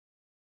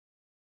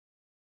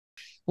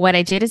what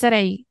I did is that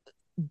I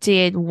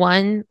did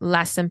one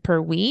lesson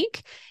per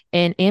week.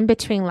 And in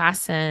between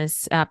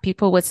lessons,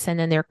 people would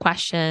send in their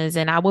questions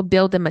and I would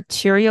build the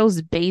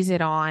materials based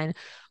it on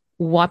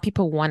what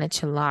people wanted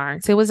to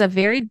learn. So it was a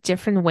very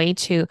different way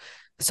to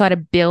sort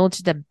of build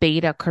the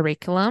beta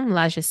curriculum,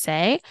 let's just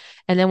say.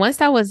 And then once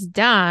that was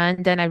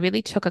done, then I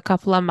really took a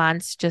couple of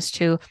months just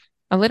to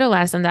a little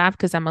less than that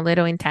because I'm a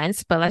little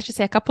intense, but let's just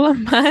say a couple of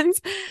months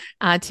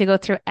to go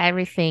through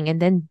everything and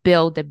then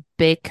build the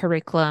big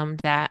curriculum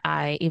that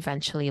I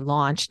eventually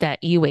launched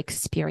that you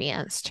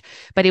experienced.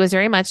 But it was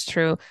very much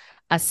through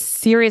a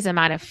serious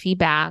amount of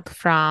feedback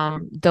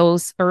from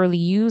those early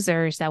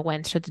users that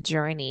went through the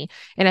journey.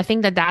 And I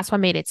think that that's what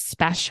made it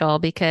special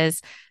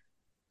because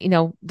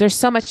there's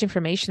so much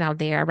information out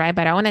there, right?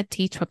 But I want to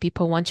teach what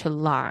people want to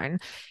learn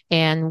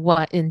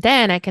and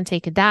then I can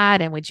take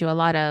that and we do a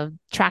lot of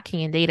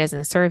tracking and data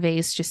and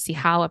surveys to see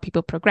how are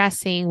people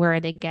progressing, where are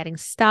they getting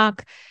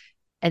stuck.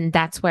 And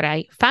that's what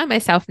I found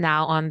myself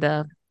now on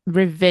the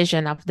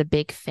revision of the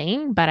big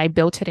thing, but I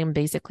built it in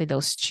basically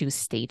those 2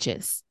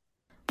 stages.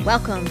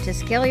 Welcome to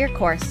Scale Your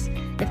Course.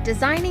 If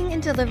designing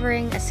and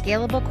delivering a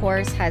scalable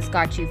course has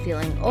got you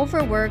feeling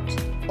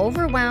overworked,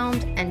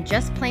 overwhelmed, and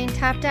just plain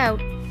tapped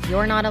out,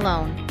 you're not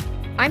alone.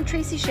 I'm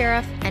Tracy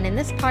Sheriff, and in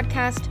this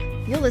podcast,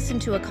 you'll listen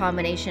to a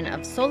combination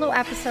of solo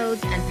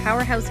episodes and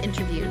powerhouse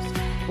interviews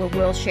where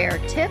we'll share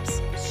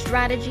tips,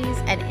 strategies,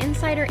 and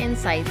insider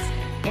insights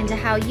into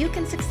how you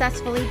can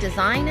successfully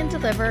design and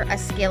deliver a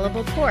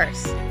scalable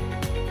course.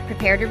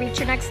 Prepare to reach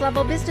your next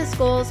level business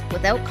goals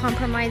without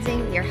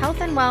compromising your health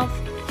and wealth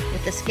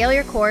with the Scale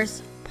Your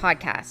Course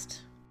podcast.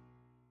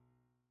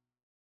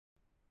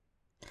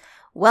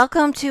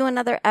 Welcome to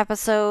another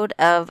episode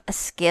of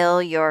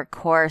Scale Your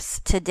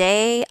Course.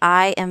 Today,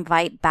 I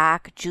invite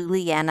back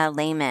Juliana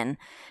Lehman.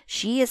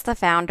 She is the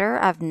founder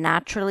of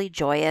Naturally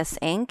Joyous,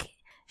 Inc.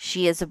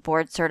 She is a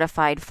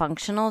board-certified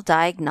functional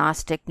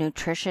diagnostic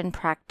nutrition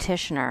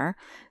practitioner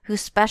who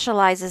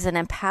specializes in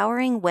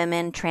empowering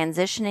women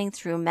transitioning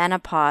through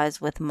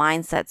menopause with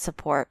mindset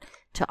support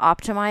to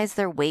optimize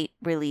their weight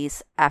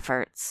release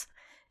efforts.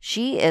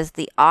 She is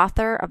the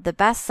author of the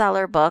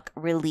bestseller book,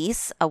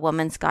 Release, A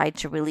Woman's Guide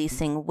to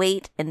Releasing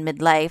Weight in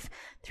Midlife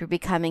Through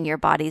Becoming Your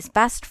Body's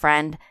Best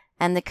Friend,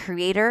 and the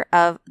creator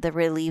of the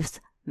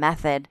Release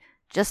Method.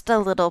 Just a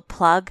little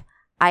plug,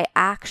 I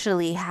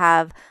actually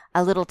have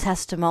a little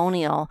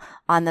testimonial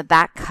on the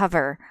back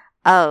cover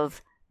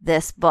of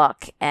this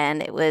book,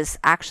 and it was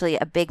actually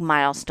a big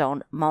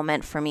milestone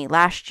moment for me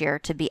last year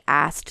to be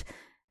asked,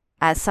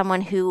 as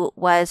someone who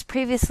was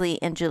previously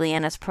in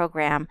Juliana's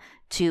program,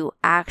 to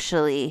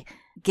actually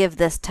give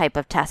this type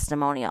of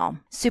testimonial.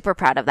 Super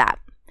proud of that.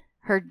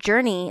 Her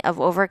journey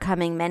of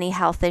overcoming many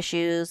health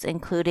issues,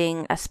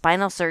 including a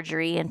spinal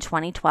surgery in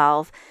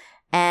 2012,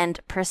 and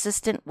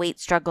persistent weight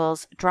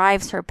struggles,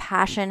 drives her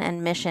passion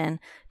and mission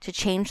to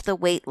change the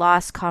weight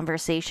loss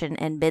conversation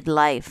in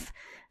midlife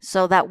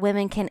so that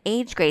women can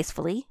age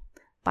gracefully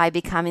by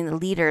becoming the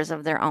leaders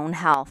of their own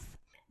health.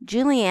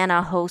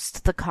 Juliana hosts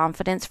the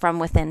Confidence from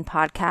Within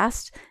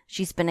podcast.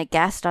 She's been a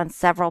guest on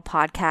several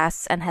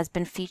podcasts and has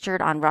been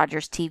featured on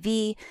Rogers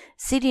TV,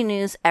 City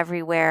News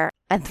Everywhere,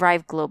 and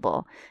Thrive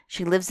Global.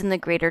 She lives in the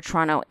Greater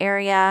Toronto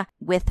area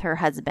with her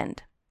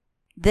husband.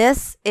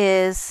 This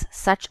is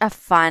such a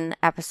fun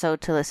episode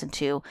to listen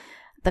to.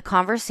 The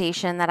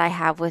conversation that I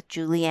have with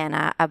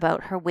Juliana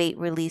about her weight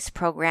release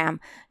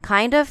program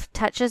kind of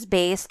touches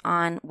base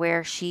on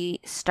where she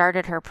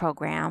started her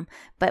program,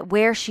 but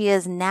where she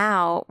is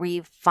now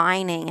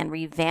refining and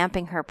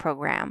revamping her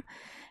program.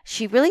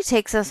 She really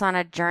takes us on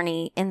a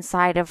journey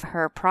inside of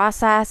her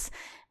process,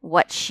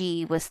 what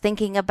she was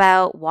thinking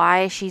about,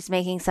 why she's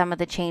making some of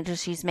the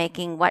changes she's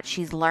making, what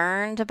she's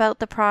learned about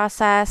the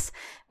process,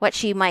 what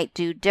she might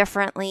do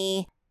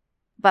differently.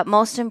 But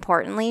most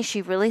importantly,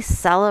 she really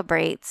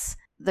celebrates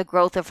the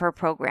growth of her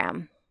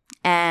program.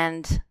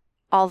 And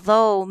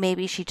although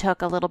maybe she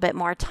took a little bit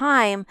more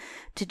time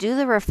to do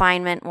the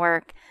refinement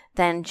work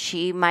than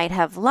she might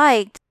have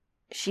liked,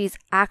 she's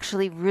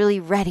actually really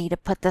ready to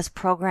put this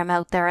program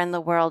out there in the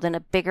world in a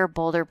bigger,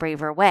 bolder,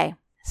 braver way.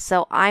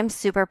 So I'm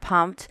super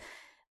pumped.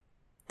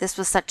 This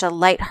was such a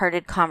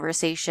lighthearted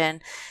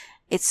conversation.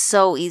 It's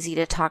so easy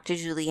to talk to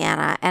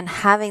Juliana, and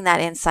having that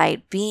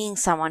insight, being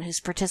someone who's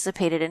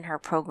participated in her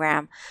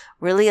program,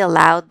 really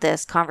allowed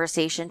this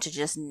conversation to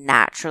just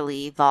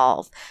naturally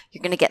evolve.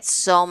 You're going to get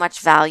so much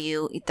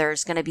value.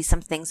 There's going to be some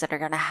things that are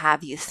going to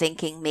have you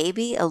thinking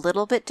maybe a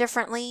little bit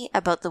differently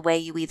about the way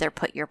you either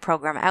put your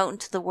program out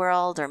into the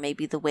world or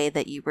maybe the way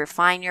that you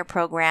refine your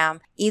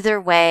program.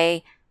 Either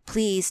way,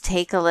 please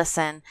take a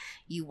listen.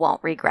 You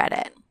won't regret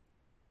it.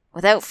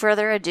 Without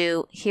further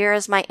ado, here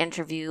is my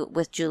interview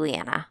with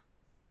Juliana.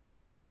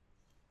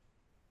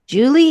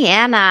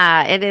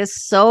 Juliana, it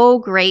is so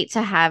great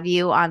to have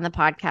you on the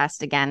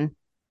podcast again.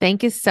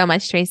 Thank you so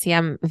much, Tracy.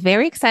 I'm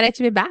very excited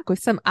to be back with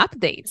some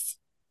updates.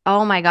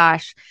 Oh my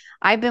gosh.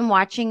 I've been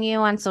watching you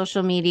on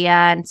social media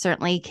and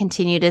certainly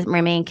continue to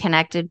remain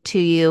connected to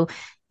you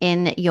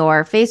in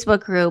your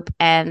Facebook group.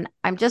 And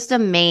I'm just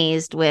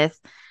amazed with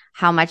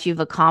how much you've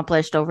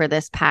accomplished over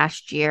this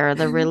past year,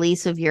 the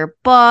release of your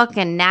book,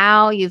 and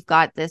now you've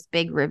got this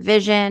big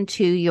revision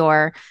to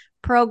your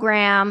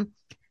program.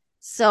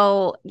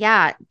 So,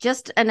 yeah,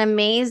 just an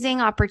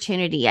amazing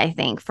opportunity, I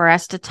think, for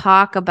us to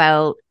talk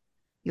about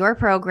your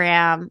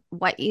program,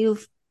 what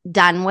you've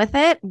done with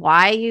it,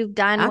 why you've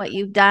done what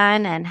you've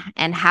done,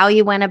 and how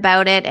you went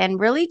about it, and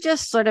really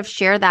just sort of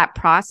share that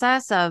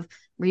process of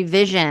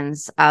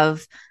revisions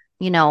of,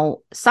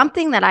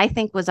 something that I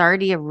think was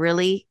already a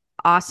really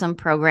awesome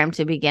program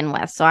to begin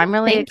with. So I'm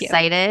really Thank you.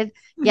 excited.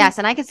 Yes,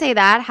 and I can say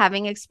that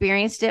having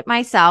experienced it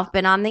myself,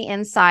 been on the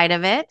inside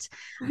of it.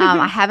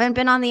 I haven't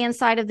been on the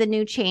inside of the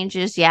new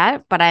changes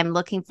yet, but I'm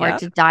looking forward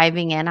to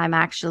diving in. I'm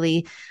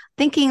actually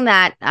thinking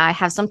that I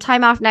have some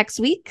time off next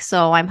week,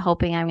 so I'm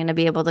hoping I'm going to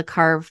be able to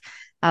carve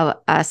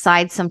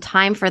aside some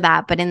time for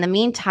that. But in the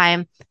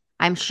meantime,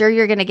 I'm sure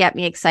you're going to get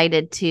me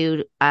excited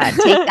to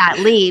take that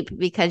leap,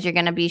 because you're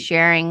going to be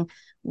sharing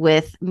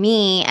with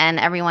me and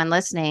everyone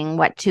listening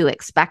what to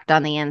expect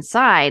on the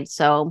inside.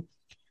 So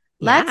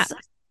let's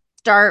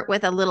start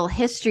with a little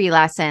history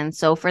lesson.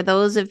 So for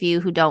those of you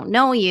who don't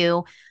know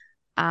you,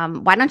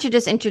 why don't you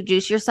just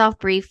introduce yourself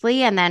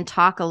briefly and then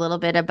talk a little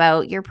bit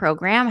about your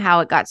program,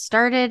 how it got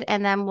started,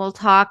 and then we'll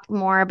talk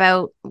more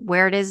about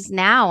where it is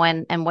now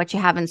and what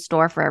you have in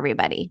store for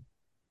everybody.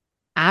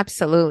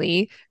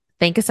 Absolutely.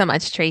 Thank you so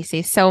much,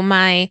 Tracy. So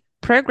my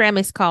program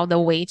is called the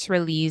Weight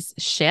Release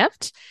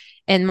Shift.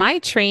 And my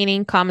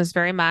training comes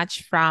very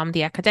much from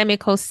the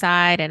academical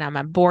side, and I'm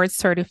a board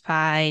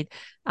certified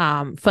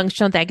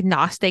functional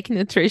diagnostic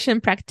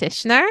nutrition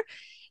practitioner.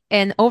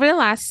 And over the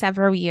last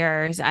several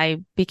years, I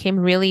became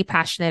really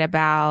passionate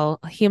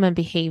about human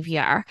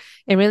behavior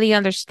and really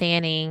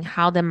understanding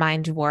how the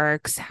mind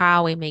works,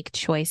 how we make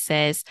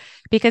choices.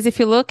 Because if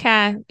you look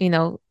at,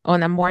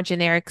 on a more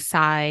generic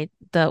side,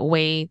 the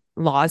weight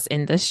loss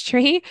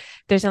industry,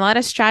 there's a lot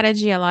of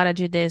strategy, a lot of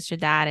do this, do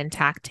that, and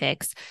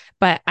tactics.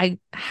 But I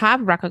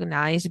have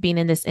recognized, being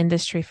in this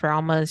industry for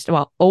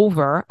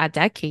over a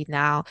decade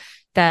now,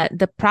 that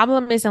the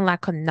problem isn't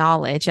lack of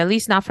knowledge, at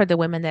least not for the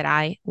women that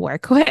I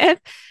work with.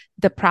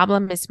 The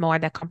problem is more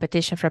the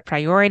competition for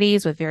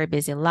priorities with very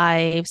busy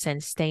lives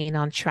and staying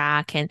on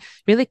track and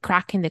really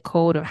cracking the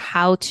code of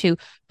how to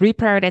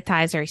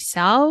reprioritize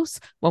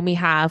ourselves when we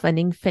have an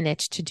infinite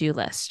to-do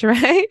list,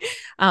 right?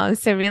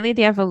 So really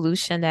the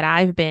evolution that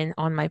I've been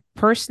on my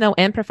personal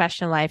and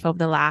professional life over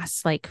the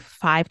last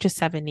 5 to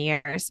 7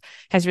 years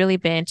has really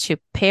been to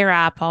pair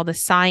up all the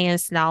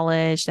science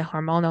knowledge, the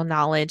hormonal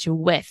knowledge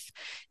with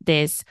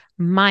this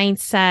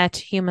mindset,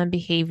 human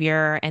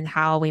behavior, and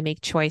how we make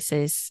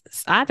choices,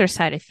 other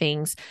side of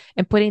things,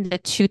 and putting the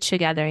two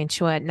together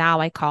into what now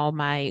I call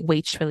my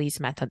weight release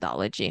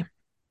methodology.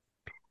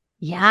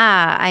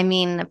 Yeah. I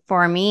mean,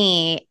 for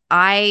me,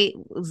 I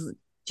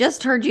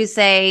just heard you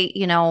say,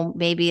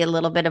 maybe a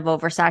little bit of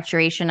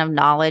oversaturation of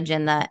knowledge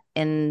in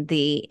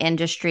the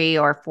industry,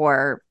 or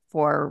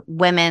for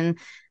women.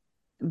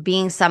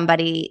 Being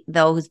somebody,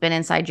 though, who's been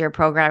inside your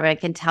program, I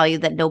can tell you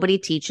that nobody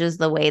teaches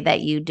the way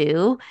that you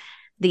do.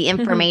 The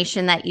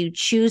information that you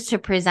choose to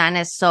present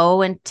is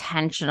so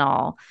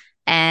intentional.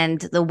 And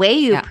the way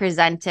you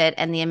present it,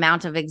 and the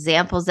amount of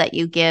examples that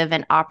you give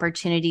and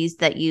opportunities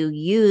that you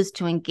use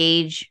to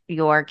engage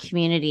your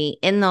community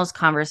in those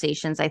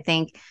conversations, I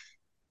think,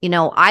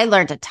 I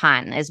learned a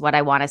ton, is what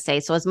I want to say.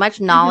 So as much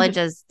knowledge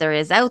as there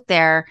is out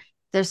there,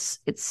 it's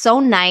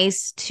so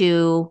nice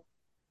to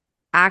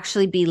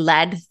actually be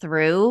led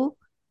through,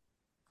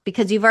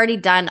 because you've already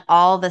done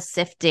all the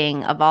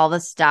sifting of all the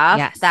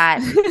stuff that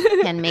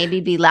can maybe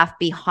be left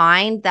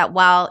behind, that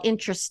while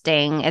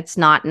interesting, it's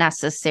not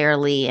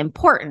necessarily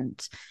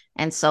important.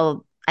 And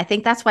so I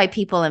think that's why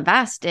people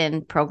invest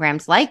in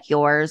programs like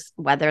yours,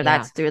 whether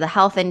that's through the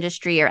health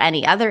industry or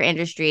any other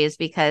industry, is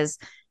because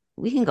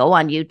we can go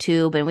on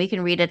YouTube and we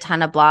can read a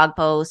ton of blog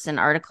posts and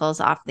articles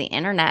off the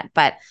internet,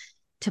 but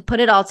to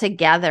put it all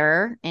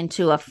together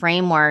into a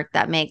framework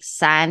that makes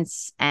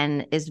sense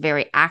and is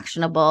very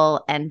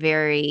actionable and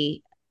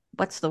very,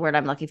 what's the word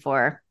I'm looking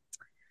for?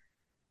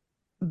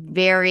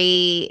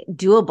 Very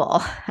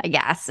doable, I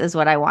guess, is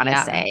what I want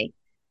to say.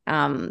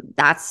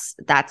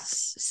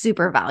 That's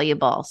super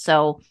valuable.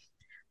 So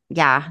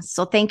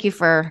so thank you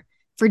for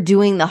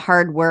doing the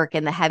hard work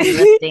and the heavy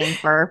lifting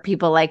for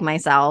people like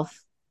myself.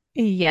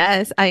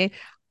 Yes, I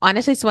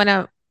honestly, it's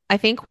I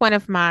think one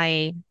of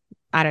my,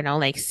 I don't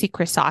know,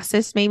 secret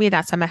sauces, maybe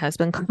that's what my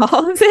husband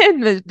calls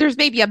it. There's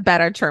maybe a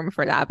better term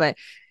for that, but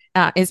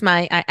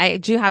I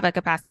do have a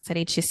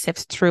capacity to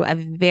sift through a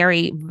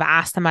very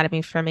vast amount of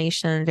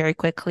information very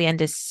quickly and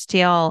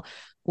distill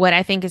what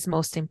I think is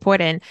most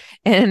important.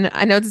 And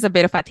I know this is a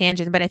bit of a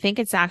tangent, but I think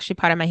it's actually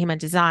part of my human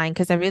design,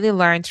 because I really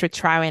learned through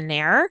trial and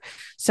error.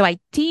 So I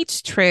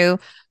teach through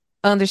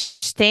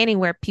understanding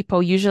where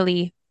people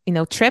usually,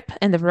 trip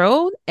in the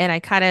road. And I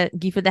kind of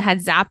give you the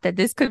heads up that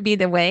this could be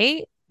the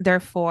way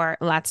therefore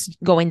let's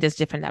go in this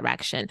different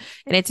direction.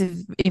 And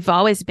it's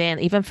always been,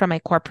 even from my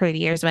corporate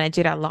years when I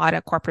did a lot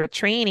of corporate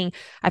training,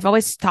 I've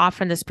always thought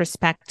from this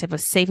perspective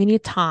of saving you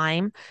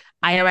time.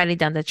 I already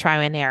done the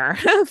trial and error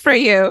for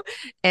you,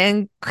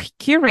 and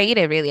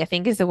curated, really, I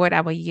think is the word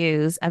I would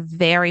use, a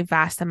very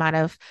vast amount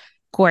of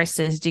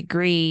courses,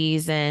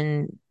 degrees,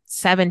 and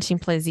 17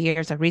 plus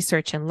years of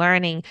research and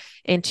learning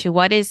into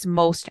what is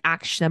most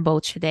actionable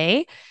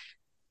today,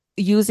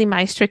 using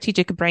my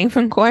strategic brain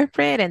from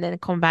corporate and then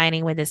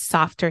combining with the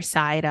softer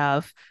side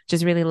of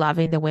just really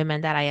loving the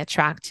women that I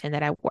attract and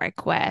that I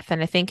work with.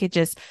 And I think it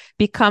just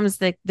becomes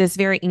this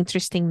very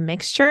interesting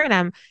mixture. And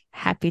I'm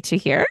happy to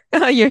hear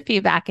your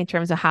feedback in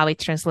terms of how it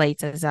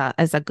translates as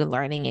a good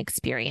learning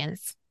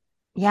experience.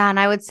 Yeah. And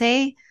I would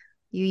say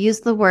you use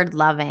the word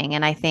loving.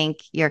 And I think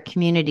your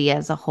community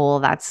as a whole,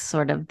 that's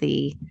sort of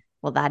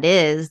that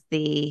is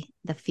the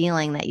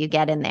feeling that you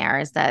get in there,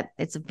 is that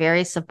it's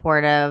very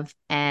supportive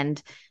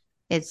and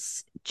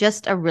it's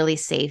just a really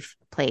safe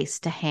place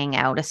to hang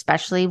out,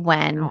 especially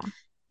when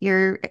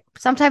you're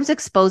sometimes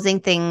exposing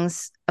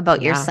things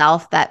about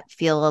yourself that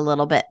feel a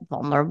little bit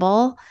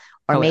vulnerable,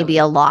 or maybe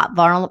a lot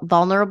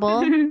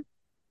vulnerable.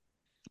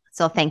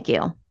 So thank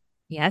you.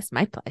 Yes,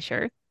 my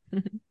pleasure.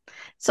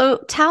 So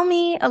tell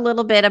me a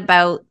little bit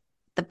about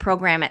the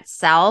program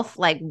itself,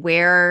 like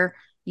where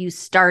you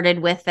started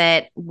with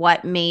it,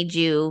 what made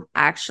you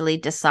actually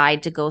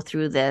decide to go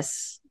through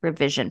this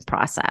revision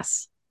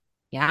process.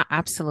 Yeah,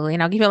 absolutely.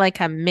 And I'll give you like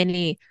a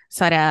mini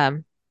sort of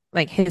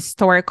like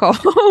historical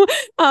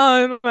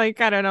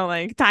like I don't know,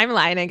 like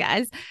timeline, I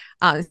guess.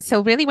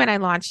 So really when I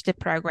launched the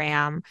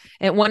program,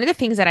 one of the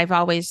things that I've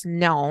always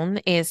known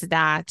is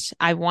that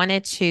I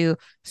wanted to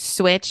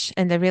switch,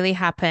 and that really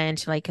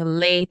happened like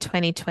late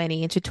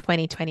 2020 into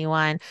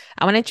 2021.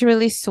 I wanted to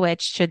really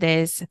switch to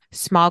this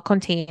small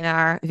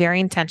container, very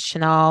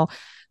intentional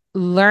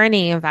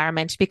learning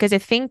environment, because I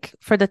think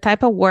for the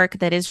type of work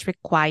that is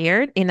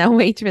required in a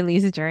weight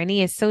release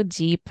journey is so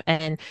deep,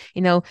 and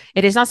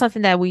it is not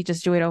something that we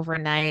just do it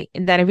overnight,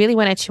 and that I really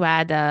wanted to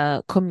add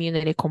a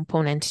community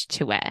component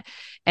to it.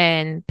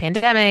 And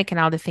pandemic and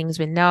all the things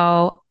we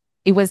know,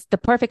 it was the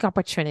perfect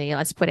opportunity,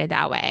 let's put it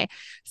that way.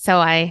 So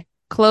I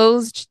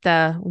closed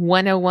the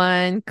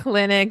 101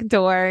 clinic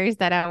doors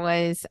that I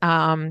was,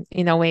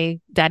 in a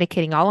way,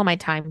 dedicating all of my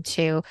time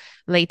to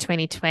late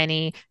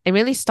 2020. I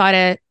really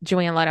started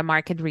doing a lot of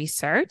market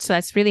research. So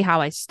that's really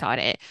how I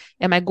started.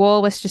 And my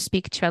goal was to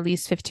speak to at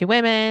least 50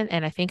 women.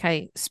 And I think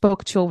I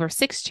spoke to over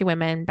 60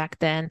 women back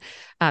then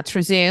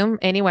through Zoom,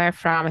 anywhere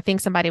from, I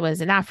think somebody was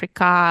in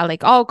Africa,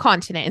 like all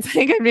continents.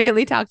 Like I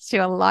really talked to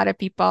a lot of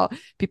people.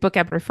 People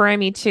kept referring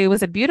me to. It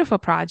was a beautiful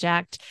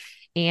project.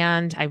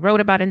 And I wrote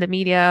about it in the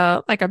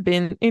media, like I've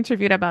been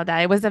interviewed about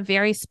that. It was a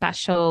very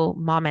special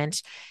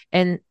moment.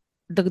 And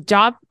the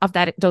job of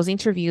those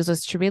interviews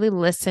was to really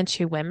listen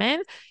to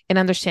women and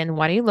understand,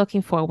 what are you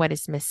looking for? What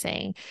is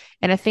missing?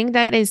 And I think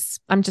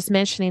I'm just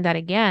mentioning that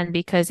again,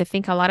 because I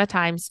think a lot of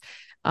times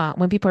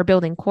when people are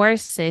building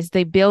courses,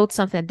 they build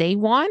something that they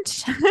want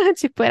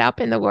to put up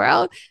in the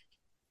world,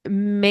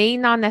 may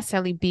not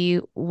necessarily be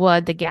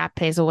what the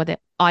gap is or what the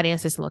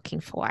audience is looking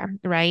for,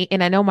 right?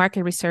 And I know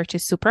market research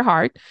is super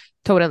hard,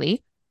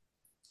 totally.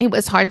 It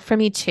was hard for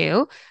me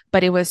too,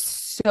 but it was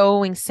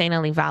so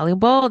insanely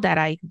valuable that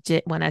I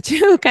did want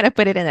to kind of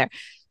put it in there.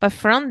 But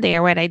from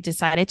there, what I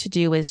decided to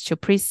do is to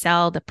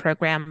pre-sell the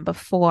program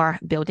before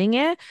building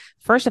it.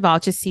 First of all,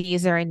 to see,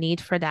 is there a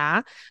need for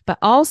that? But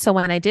also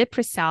when I did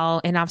pre-sell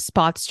enough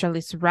spots to at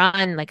least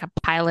run like a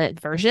pilot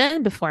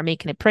version before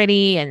making it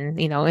pretty and,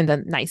 in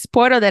the nice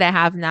portal that I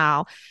have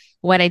now,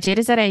 what I did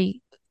is that I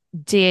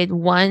did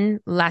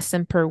one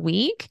lesson per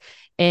week.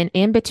 And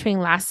in between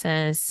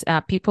lessons,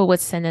 people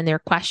would send in their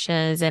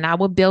questions, and I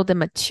would build the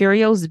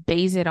materials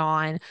based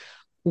on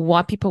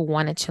what people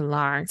wanted to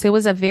learn. So it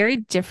was a very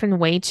different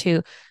way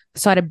to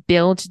sort of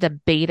build the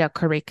beta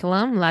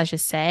curriculum, let's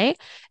just say.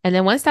 And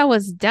then once that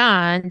was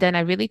done, then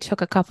I really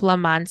took a couple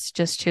of months,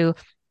 just to,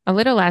 a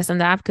little less than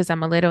that because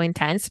I'm a little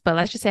intense, but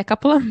let's just say a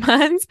couple of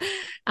months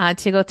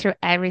to go through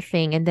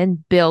everything and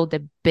then build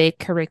the big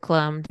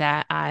curriculum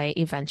that I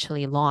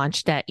eventually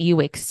launched, that you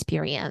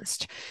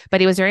experienced.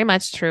 But it was very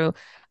much through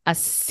a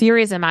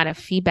serious amount of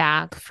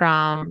feedback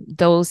from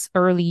those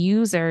early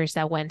users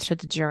that went through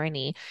the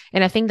journey.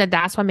 And I think that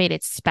that's what made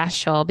it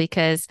special,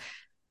 because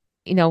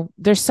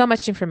there's so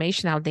much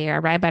information out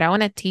there, right? But I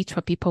want to teach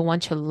what people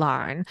want to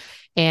learn,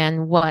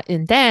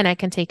 and then I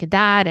can take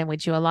that, and we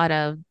do a lot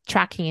of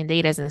tracking and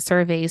data and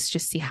surveys to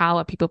see how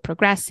are people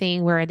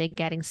progressing, where are they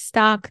getting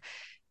stuck.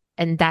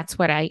 And that's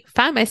what I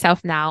found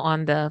myself now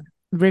on the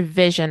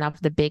revision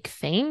of the big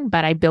thing,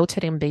 but I built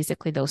it in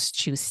basically those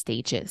 2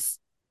 stages.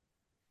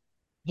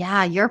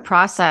 Yeah, your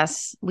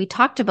process. We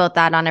talked about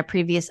that on a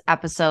previous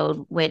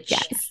episode, which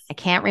I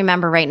can't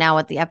remember right now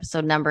what the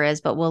episode number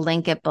is, but we'll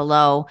link it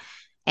below.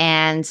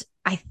 And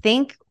I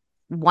think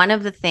one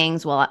of the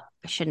things, I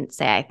shouldn't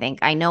say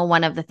I know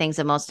one of the things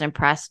that most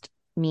impressed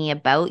me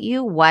about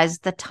you was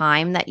the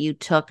time that you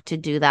took to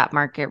do that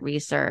market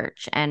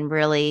research and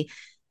really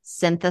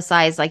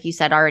synthesize, like you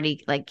said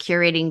already, like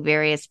curating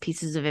various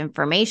pieces of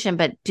information,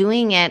 but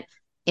doing it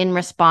in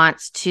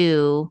response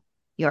to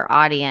your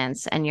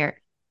audience and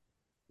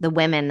the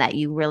women that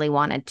you really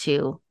wanted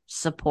to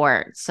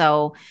support.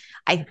 So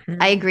I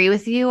agree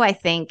with you. I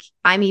think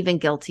I'm even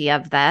guilty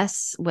of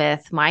this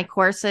with my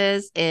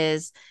courses.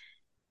 Is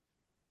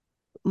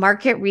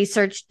market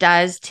research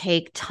does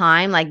take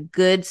time, like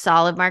good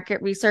solid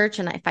market research.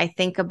 And if I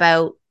think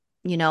about,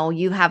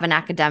 you have an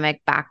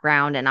academic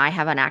background and I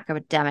have an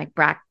academic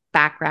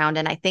background,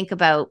 and I think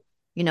about,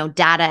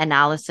 data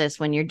analysis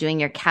when you're doing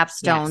your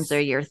capstones or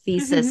your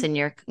thesis and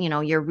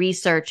your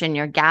research, and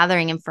you're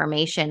gathering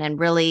information and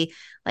really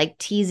like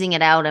teasing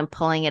it out and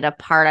pulling it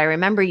apart. I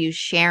remember you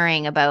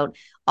sharing about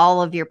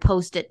all of your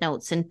post-it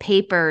notes and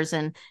papers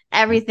and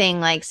everything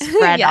like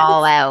spread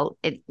all out.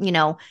 It,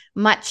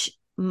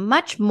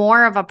 much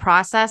more of a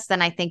process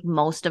than I think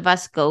most of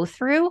us go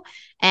through.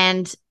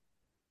 And,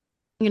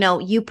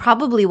 you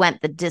probably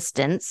went the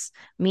distance,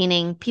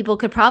 meaning people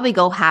could probably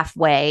go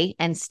halfway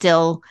and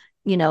still,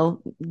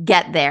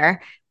 get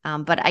there.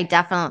 But I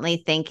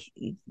definitely think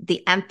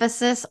the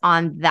emphasis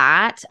on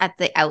that at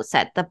the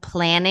outset, the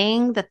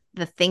planning,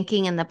 the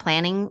thinking and the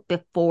planning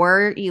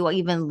before you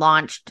even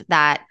launched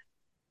that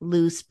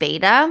loose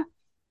beta.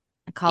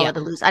 I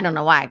don't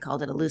know why I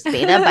called it a loose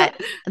beta,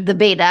 but the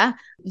beta,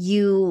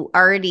 you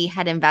already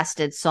had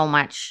invested so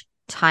much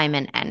time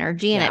and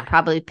energy, and it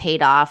probably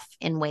paid off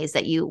in ways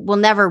that you will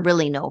never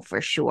really know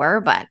for sure,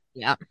 but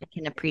I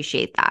can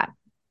appreciate that.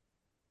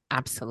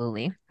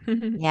 Absolutely.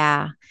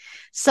 Yeah.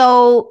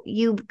 So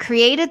you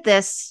created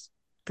this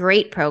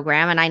great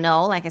program, and I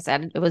know, like I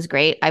said, it was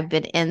great. I've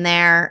been in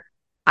there.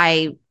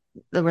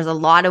 There was a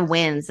lot of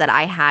wins that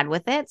I had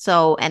with it.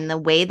 So, and the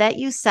way that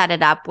you set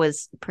it up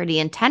was pretty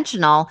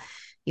intentional.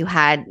 You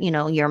had,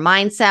 your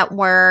mindset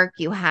work,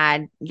 you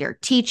had your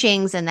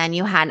teachings, and then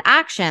you had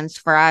actions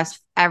for us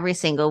every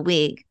single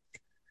week.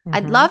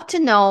 I'd love to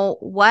know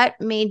what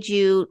made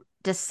you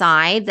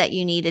decide that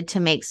you needed to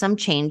make some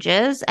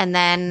changes, and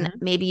then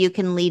maybe you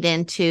can lead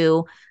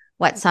into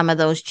what some of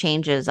those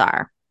changes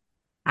are.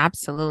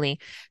 Absolutely.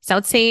 So I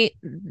would say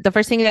the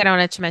first thing that I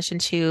wanted to mention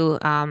too,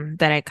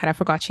 that I kind of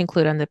forgot to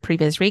include on the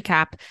previous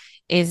recap,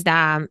 is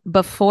that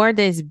before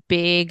this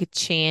big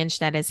change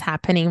that is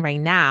happening right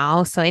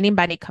now, so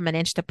anybody coming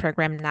into the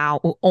program now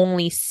will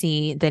only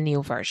see the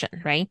new version,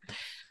 right?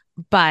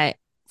 But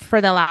for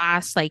the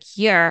last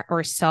year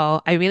or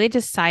so, I really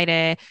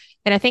decided,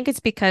 and I think it's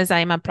because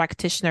I'm a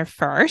practitioner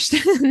first,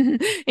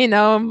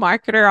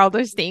 marketer, all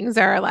those things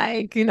are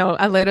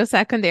a little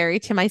secondary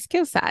to my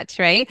skill set,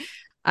 right?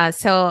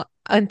 So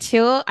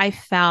until I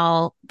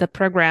felt the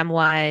program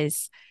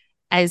was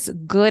as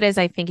good as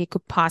I think it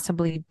could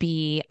possibly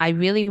be, I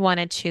really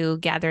wanted to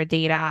gather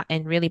data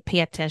and really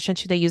pay attention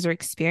to the user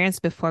experience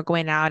before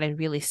going out and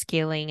really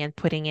scaling and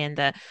putting in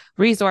the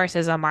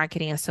resources on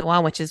marketing and so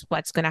on, which is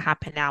what's going to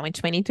happen now in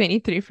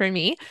 2023 for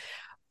me.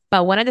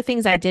 But one of the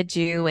things I did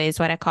do is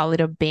what I call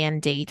little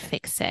band-aid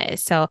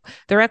fixes. So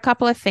there are a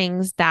couple of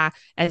things that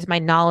as my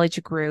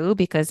knowledge grew,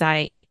 because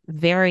I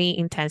very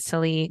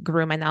intensely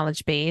grew my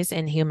knowledge base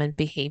in human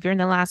behavior in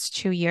the last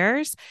 2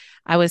 years,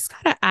 I was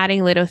kind of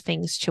adding little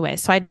things to it.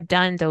 So I'd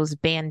done those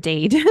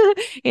band-aid,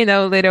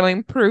 little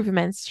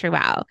improvements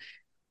throughout.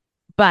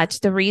 But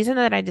the reason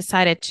that I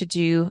decided to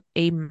do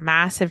a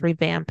massive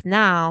revamp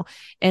now,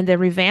 and the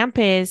revamp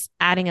is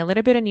adding a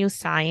little bit of new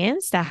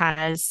science that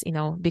has,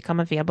 become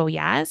available,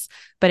 yes,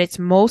 but it's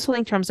mostly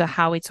in terms of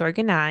how it's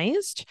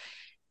organized.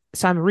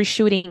 So I'm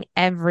reshooting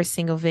every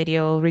single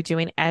video,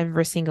 redoing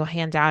every single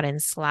handout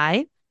and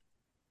slide,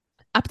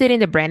 updating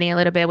the branding a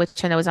little bit,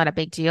 which I know is not a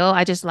big deal.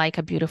 I just like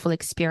a beautiful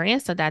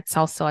experience. So that's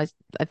also, I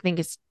think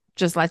it's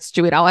just, let's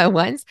do it all at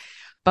once.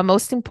 But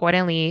most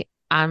importantly,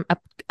 I'm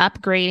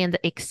upgrading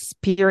the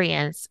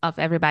experience of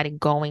everybody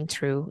going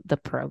through the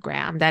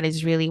program. That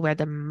is really where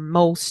the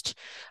most,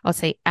 I'll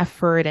say,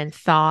 effort and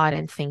thought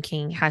and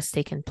thinking has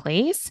taken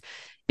place.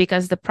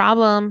 Because the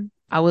problem,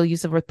 I will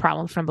use the word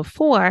problem from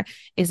before,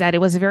 is that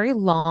it was a very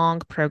long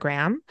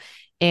program.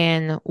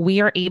 And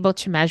we are able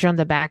to measure on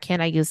the back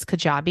end. I use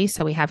Kajabi.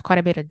 So we have quite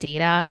a bit of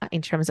data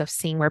in terms of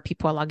seeing where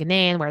people are logging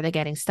in, where they're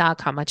getting stuck,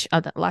 how much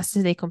of the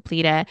lessons they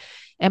completed.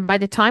 And by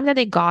the time that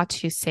they got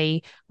to,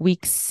 say,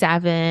 week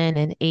 7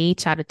 and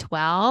 8 out of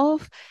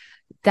 12,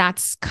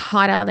 that's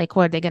kind of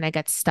where they're going to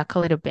get stuck a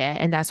little bit.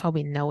 And that's what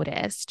we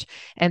noticed.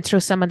 And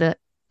through some of the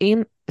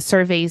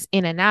surveys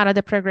in and out of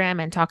the program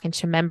and talking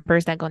to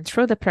members that gone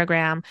through the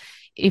program,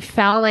 it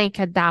felt like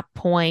at that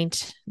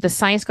point, the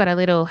science got a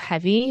little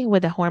heavy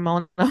with the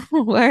hormonal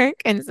work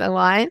and so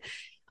on.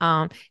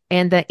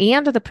 And the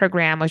end of the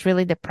program was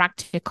really the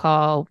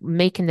practical,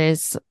 making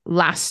this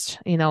last,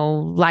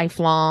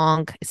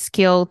 lifelong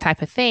skill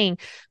type of thing,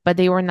 but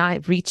they were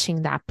not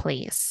reaching that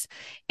place.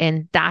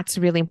 And that's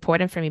really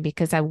important for me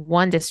because I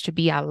want this to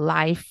be a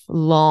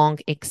lifelong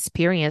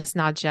experience,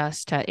 not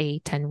just a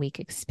 10-week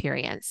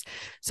experience.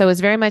 So I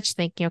was very much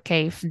thinking,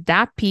 okay,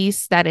 that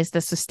piece, that is the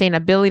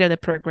sustainability of the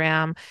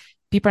program,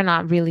 people are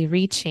not really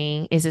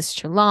reaching. Is this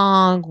too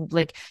long?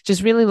 Like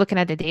just really looking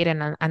at the data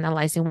and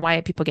analyzing why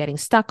are people getting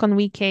stuck on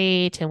week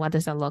 8 and what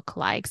does it look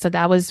like. So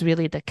that was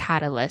really the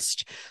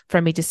catalyst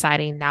for me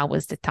deciding now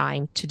was the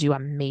time to do a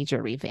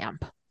major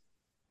revamp.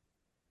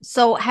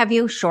 So have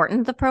you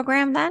shortened the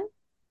program then?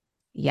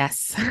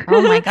 Yes.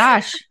 Oh my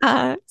gosh.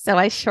 So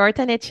I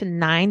shortened it to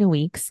 9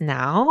 weeks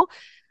now.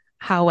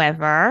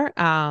 However,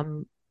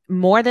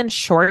 more than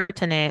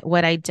shorten it,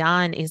 what I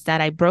done is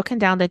that I broken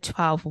down the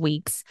 12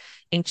 weeks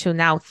into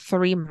now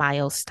 3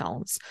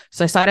 milestones.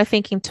 So I started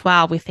thinking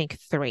 12, we think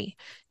 3.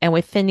 And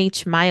within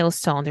each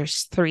milestone,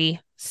 there's 3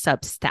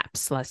 sub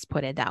steps, let's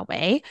put it that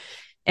way.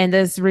 And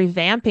this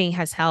revamping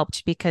has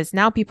helped because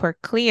now people are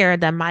clear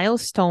that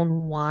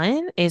milestone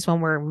 1 is when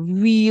we're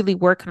really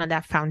working on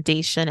that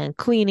foundation and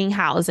cleaning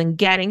house and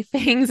getting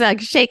things like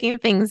shaking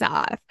things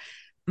off.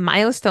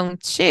 Milestone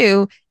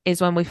 2 is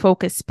when we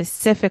focus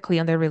specifically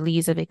on the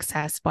release of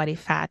excess body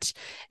fat.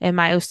 And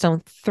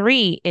milestone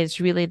 3 is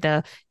really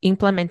the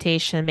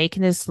implementation,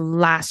 making this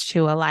last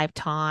you a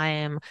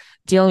lifetime,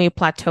 dealing with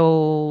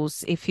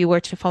plateaus. If you were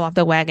to fall off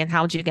the wagon,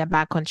 how do you get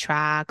back on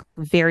track?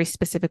 Very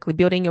specifically,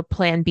 building your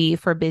plan B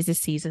for busy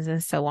seasons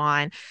and so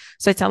on.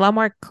 So it's a lot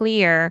more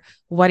clear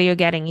what are you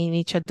getting in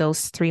each of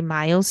those 3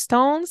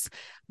 milestones,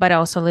 but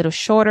also a little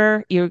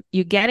shorter. You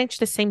get into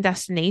the same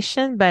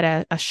destination,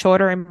 but a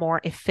shorter and more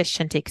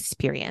efficient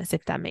experience,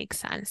 if that makes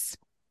sense.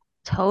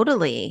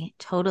 Totally,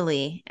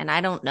 totally. And I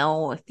don't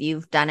know if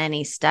you've done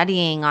any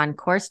studying on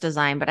course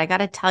design, but I got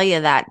to tell you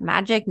that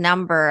magic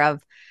number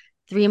of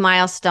 3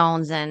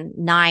 milestones and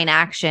 9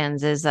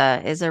 actions is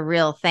a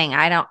real thing.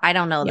 I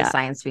don't know the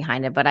science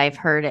behind it, but I've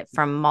heard it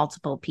from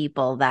multiple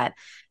people that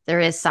there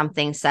is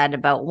something said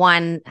about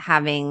one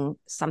having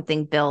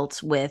something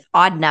built with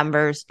odd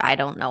numbers. I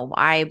don't know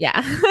why. Yeah.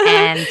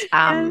 And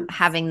Yes.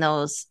 having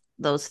those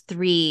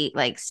 3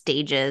 like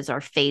stages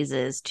or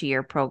phases to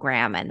your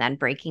program and then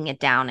breaking it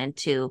down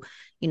into,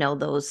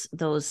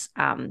 those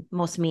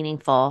most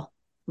meaningful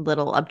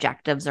little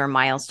objectives or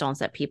milestones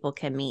that people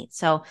can meet.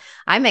 So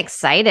I'm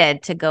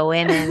excited to go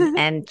in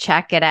and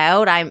check it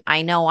out.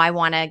 I know I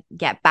want to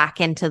get back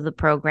into the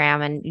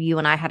program, and you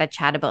and I had a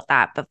chat about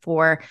that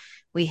before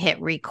we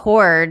hit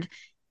record.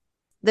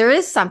 There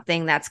is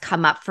something that's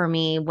come up for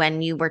me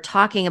when you were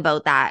talking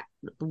about that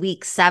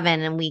week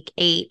 7 and week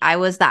 8. I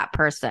was that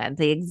person,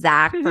 the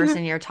exact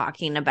person you're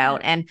talking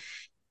about. And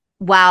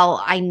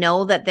while I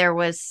know that there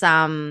was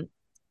some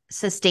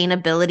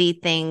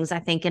sustainability things, I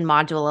think in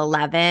module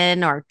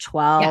 11 or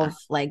 12,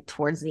 like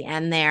towards the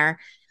end there,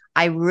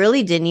 I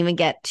really didn't even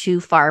get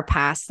too far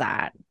past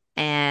that.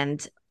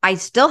 And I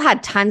still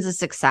had tons of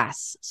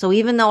success. So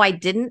even though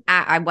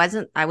I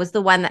was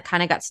the one that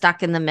kind of got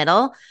stuck in the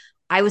middle,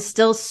 I was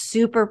still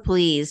super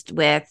pleased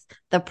with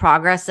the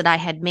progress that I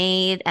had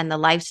made and the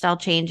lifestyle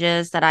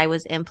changes that I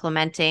was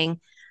implementing.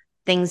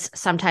 Things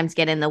sometimes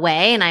get in the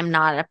way, and I'm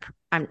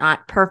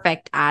not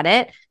perfect at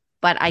it,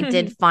 but I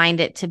did find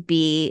it to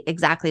be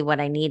exactly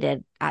what I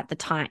needed at the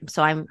time.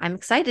 So I'm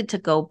excited to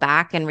go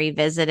back and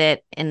revisit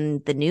it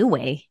in the new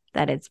way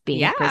that it's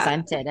being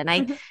presented. And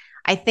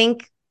I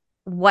think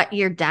what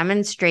you're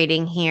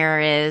demonstrating here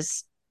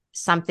is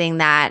something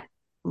that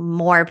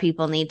more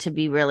people need to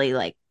be really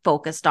like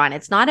focused on.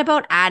 It's not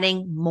about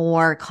adding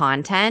more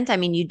content. I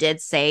mean, you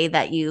did say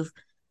that you've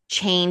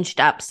changed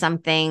up some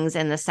things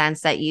in the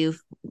sense that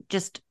you've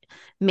just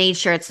made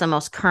sure it's the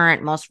most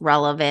current, most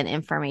relevant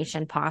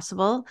information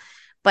possible,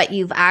 but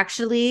you've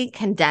actually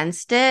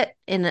condensed it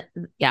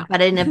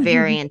but in a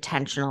very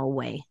intentional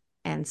way.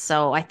 And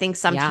so I think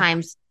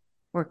sometimes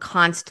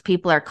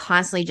people are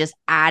constantly just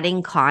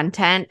adding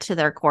content to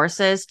their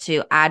courses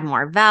to add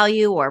more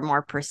value or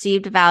more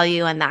perceived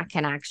value. And that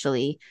can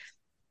actually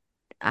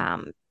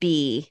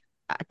be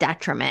a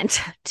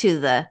detriment to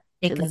the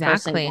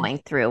person going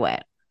through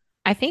it.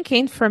 I think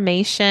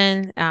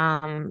information,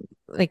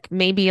 like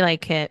maybe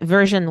like a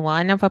version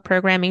 1 of a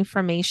program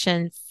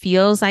information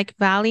feels like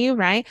value,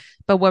 right?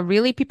 But what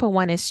really people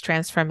want is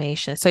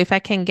transformation. So if I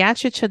can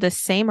get you to the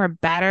same or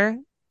better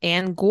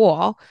end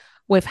goal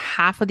with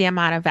half of the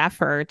amount of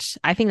effort,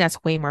 I think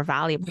that's way more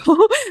valuable,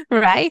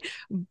 right?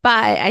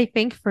 But I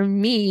think for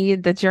me,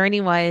 the journey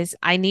was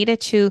I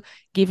needed to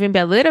give him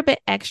a little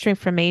bit extra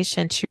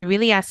information to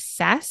really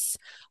assess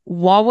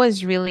what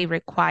was really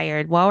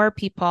required. What are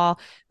people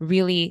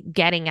really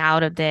getting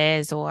out of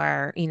this?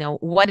 Or,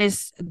 what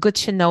is good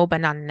to know,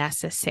 but not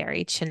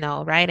necessary to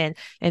know, right?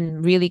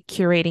 And really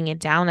curating it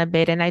down a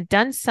bit. And I've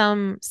done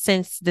some,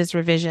 since this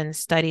revision,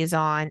 studies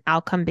on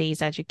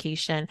outcome-based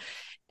education.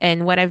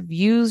 And what I've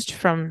used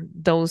from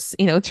those,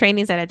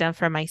 trainings that I've done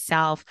for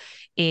myself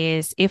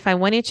is if I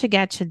wanted to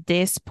get to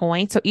this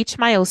point, so each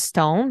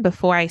milestone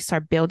before I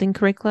start building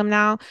curriculum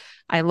now,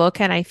 I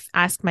look and I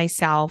ask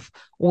myself,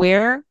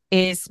 where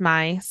is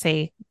my,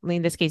 say,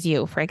 in this case,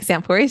 you, for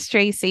example, where is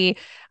Tracy?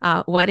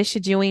 What is she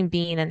doing,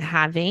 being, and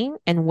having?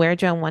 And where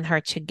do I want her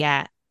to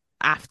get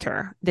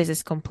after this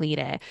is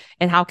completed?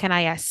 And how can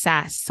I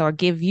assess or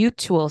give you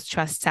tools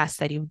to assess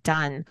that you've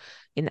done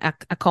and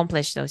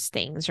accomplish those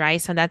things,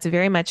 right? So that's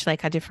very much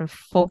like a different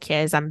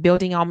focus. I'm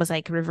building almost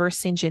like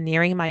reverse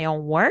engineering my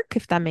own work,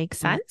 if that makes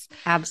sense.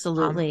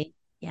 Absolutely.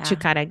 To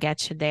kind of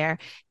get you there.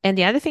 And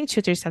the other thing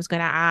too, Teresa, I was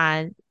going to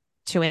add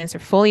to answer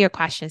fully your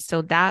question.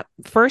 So that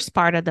first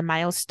part of the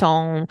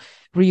milestone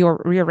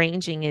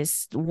rearranging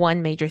is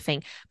one major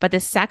thing. But the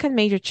second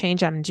major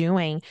change I'm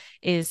doing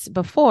is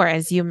before,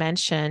 as you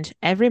mentioned,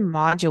 every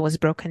module was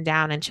broken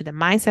down into the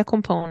mindset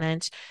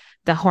component,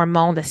 the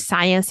hormone, the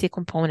sciencey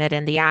component,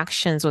 and the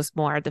actions was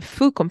more the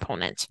food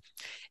component.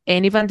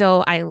 And even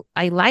though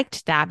I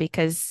liked that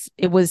because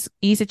it was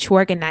easy to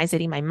organize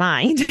it in my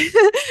mind,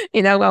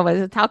 what I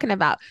was talking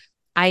about,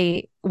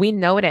 we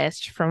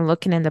noticed from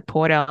looking in the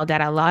portal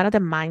that a lot of the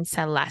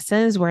mindset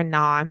lessons were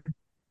not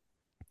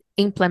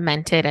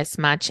implemented as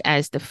much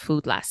as the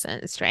food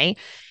lessons, right?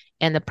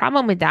 And the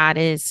problem with that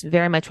is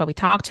very much what we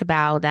talked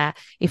about, that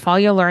if all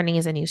you're learning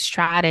is a new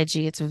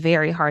strategy, it's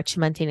very hard to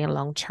maintain it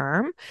long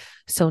term.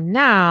 So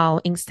now,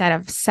 instead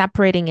of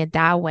separating it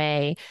that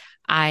way,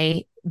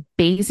 I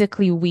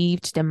basically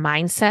weaved the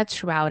mindset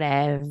throughout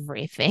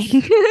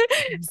everything.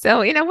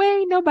 So in a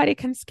way, nobody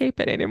can escape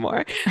it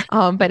anymore.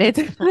 But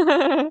it's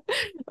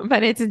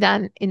but it's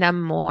done in a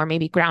more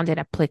maybe grounded,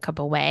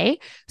 applicable way.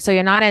 So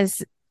you're not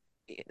as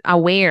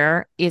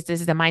aware, is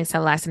this the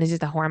mindset lesson, is this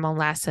the hormone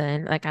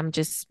lesson, like I'm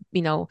just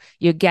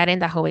you're getting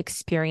the whole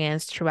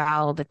experience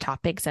throughout the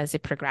topics as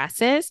it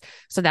progresses.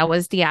 So that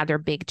was the other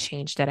big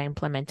change that I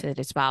implemented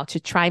as well, to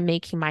try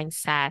making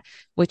mindset,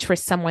 which for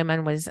some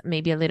women was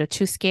maybe a little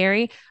too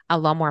scary, a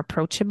lot more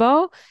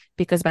approachable,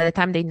 because by the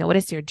time they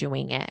notice you're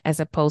doing it,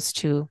 as opposed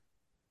to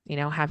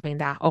having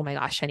that, oh my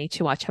gosh, I need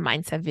to watch a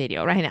mindset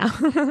video right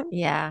now.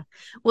 Yeah.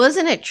 Well,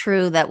 isn't it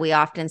true that we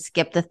often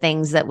skip the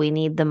things that we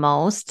need the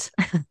most?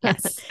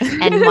 Yes.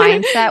 And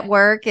mindset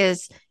work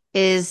is,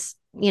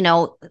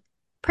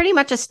 pretty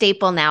much a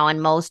staple now in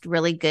most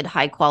really good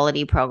high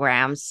quality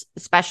programs,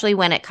 especially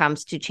when it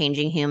comes to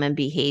changing human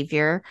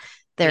behavior.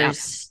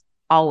 There's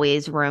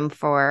always room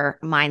for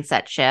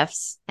mindset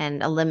shifts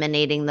and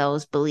eliminating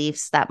those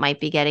beliefs that might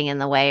be getting in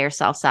the way or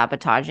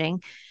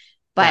self-sabotaging.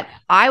 But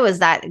I was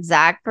that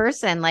exact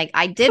person. Like,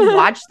 I did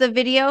watch the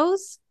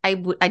videos. I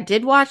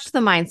did watch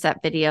the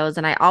mindset videos,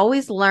 and I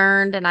always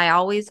learned, and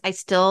I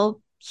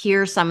still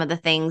hear some of the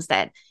things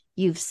that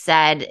you've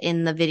said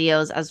in the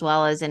videos as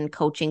well as in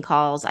coaching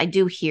calls. I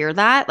do hear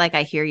that. Like,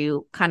 I hear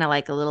you kind of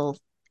like a little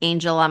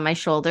angel on my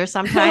shoulder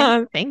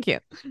sometimes. Thank you.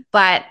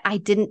 But I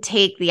didn't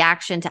take the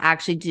action to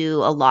actually do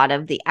a lot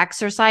of the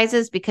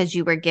exercises because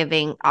you were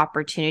giving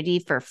opportunity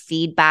for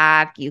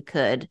feedback. You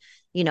could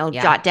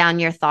jot down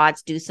your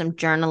thoughts, do some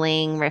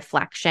journaling,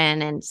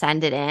 reflection, and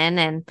send it in.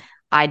 And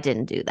I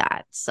didn't do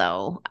that.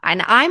 So,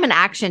 and I'm an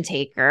action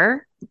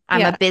taker.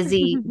 I'm a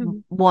busy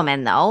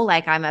woman though.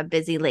 Like, I'm a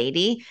busy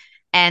lady.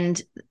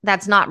 And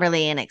that's not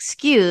really an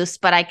excuse,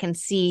 but I can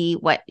see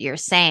what you're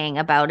saying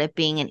about it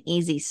being an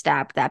easy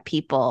step that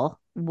people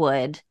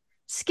would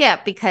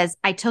skip, because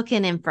I took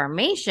in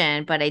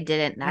information, but I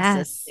didn't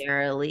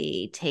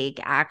necessarily take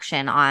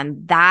action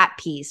on that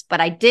piece. But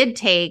I did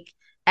take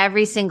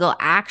every single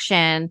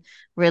action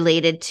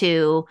related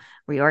to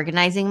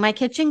reorganizing my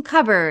kitchen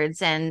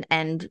cupboards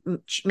and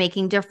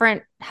making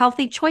different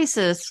healthy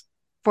choices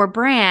for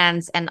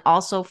brands, and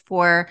also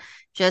for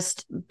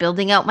just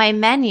building out my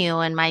menu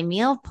and my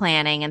meal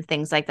planning and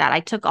things like that.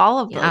 I took all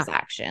of those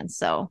actions.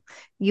 So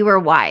you were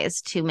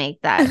wise to make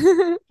that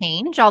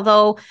change.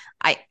 Although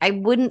I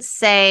wouldn't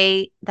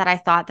say that I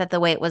thought that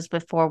the way it was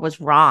before was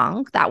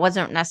wrong. That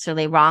wasn't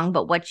necessarily wrong.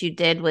 But what you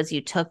did was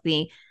you took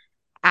the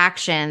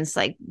actions,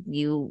 like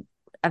you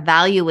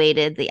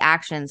evaluated the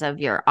actions of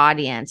your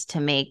audience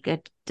to make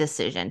a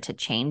decision to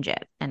change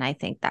it. And I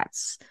think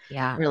that's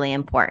really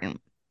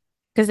important.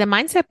 Because the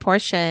mindset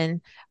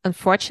portion,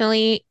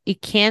 unfortunately,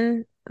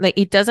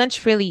 it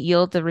doesn't really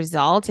yield the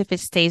result if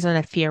it stays on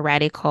a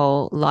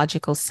theoretical,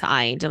 logical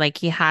side.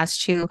 Like, it has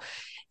to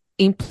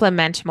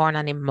implement more on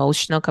an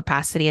emotional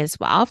capacity as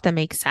well, if that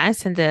makes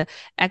sense. And the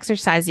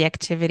exercise, the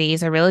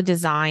activities are really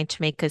designed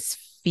to make us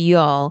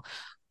feel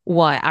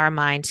what our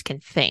minds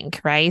can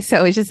think, right?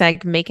 So it's just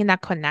like making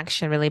that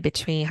connection really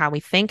between how we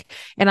think.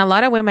 And a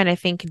lot of women, I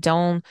think,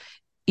 don't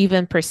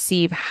even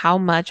perceive how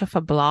much of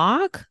a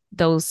block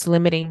those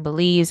limiting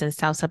beliefs and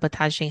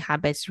self-sabotaging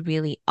habits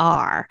really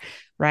are,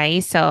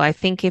 right? So I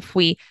think if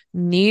we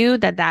knew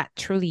that that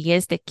truly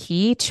is the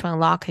key to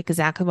unlock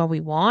exactly what we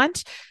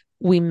want,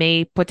 we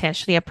may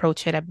potentially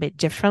approach it a bit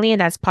differently.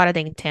 And that's part of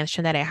the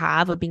intention that I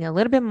have of being a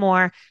little bit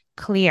more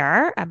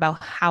clear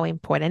about how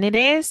important it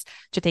is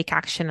to take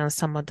action on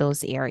some of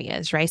those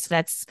areas, right? So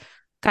that's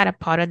kind of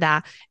part of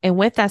that. And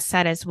with that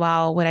said as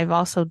well, what I've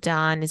also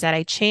done is that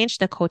I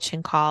changed the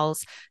coaching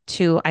calls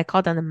to, I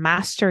call them the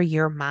Master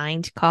Your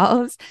Mind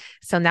calls.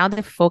 So now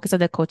the focus of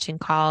the coaching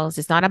calls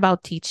is not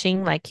about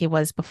teaching like it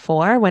was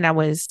before when I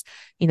was,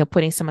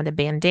 putting some of the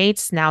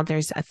band-aids. Now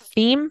there's a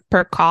theme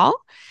per call,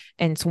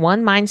 and it's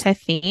one mindset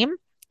theme.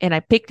 and I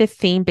pick the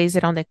theme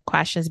based on the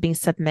questions being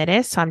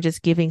submitted. So I'm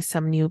just giving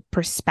some new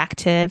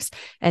perspectives.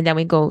 And then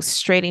we go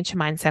straight into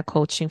mindset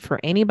coaching for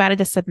anybody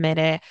that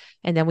submitted.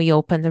 And then we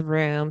open the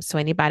room. So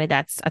anybody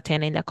that's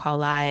attending the call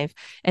live.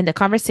 And the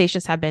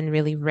conversations have been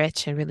really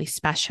rich and really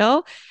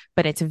special,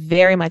 but it's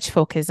very much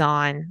focused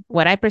on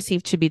what I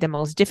perceive to be the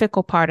most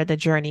difficult part of the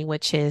journey,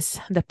 which is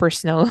the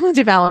personal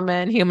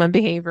development, human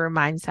behavior,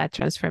 mindset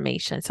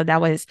transformation. So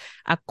that was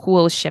a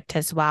cool shift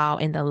as well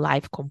in the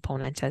live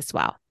component as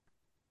well.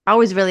 I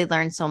always really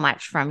learn so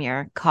much from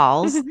your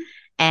calls.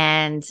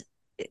 And,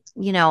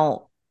 you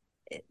know,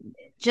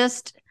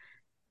 just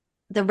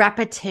the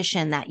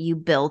repetition that you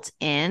built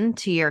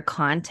into your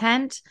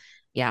content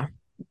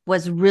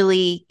was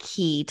really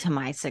key to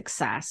my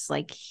success.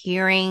 Like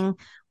hearing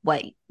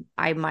what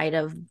I might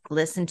have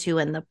listened to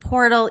in the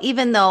portal,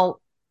 even though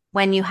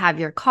when you have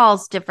your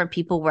calls, different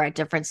people were at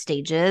different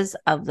stages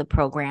of the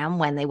program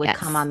when they would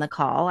come on the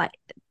call.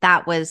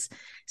 That was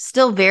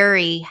still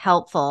very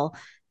helpful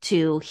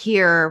to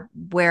hear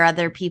where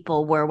other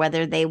people were,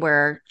 whether they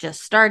were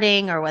just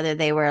starting or whether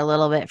they were a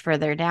little bit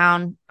further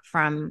down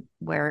from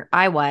where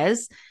I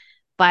was.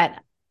 But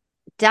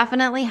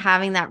definitely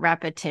having that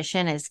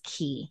repetition is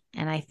key.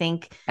 And I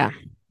think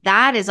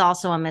that is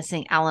also a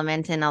missing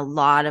element in a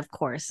lot of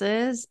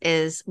courses,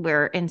 is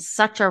we're in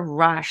such a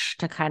rush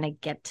to kind of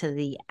get to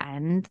the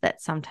end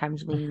that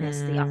sometimes we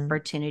miss the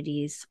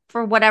opportunities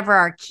for whatever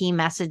our key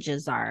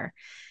messages are.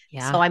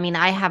 Yeah. So, I mean,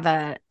 I have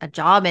a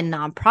job in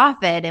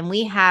nonprofit, and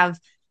we have,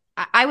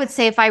 I would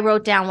say if I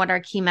wrote down what our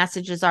key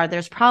messages are,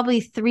 there's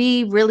probably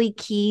 3 really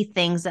key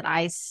things that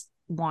I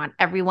want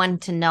everyone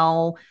to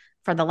know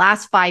for the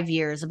last 5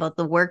 years about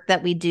the work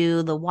that we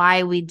do, the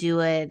why we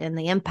do it, and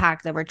the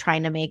impact that we're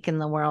trying to make in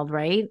the world.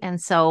 Right. And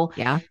so,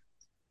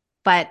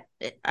 but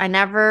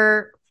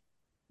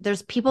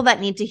there's people that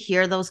need to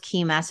hear those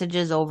key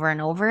messages over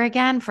and over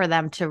again for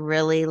them to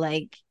really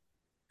like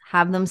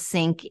have them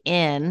sink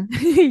in.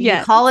 You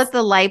call it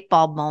the light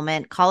bulb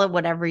moment, call it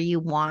whatever you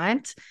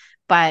want.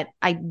 But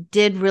I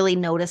did really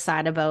notice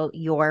that about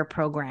your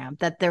program,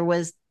 that there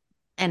was,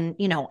 and,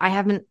 you know, I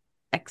haven't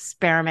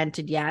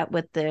experimented yet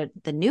with the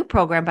new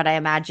program, but I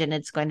imagine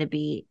it's going to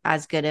be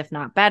as good, if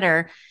not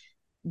better,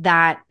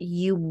 that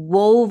you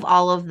wove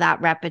all of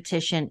that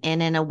repetition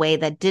in a way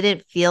that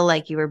didn't feel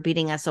like you were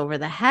beating us over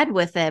the head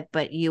with it,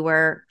 but you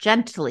were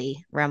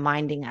gently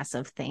reminding us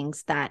of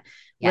things that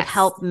would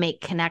help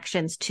make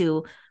connections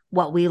to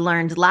what we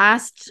learned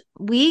last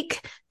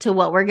week to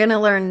what we're going to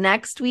learn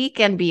next week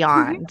and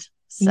beyond.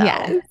 So,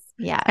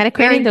 kind of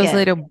creating those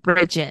little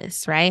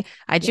bridges, right?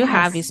 I do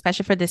have,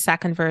 especially for the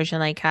second version,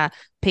 like a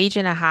page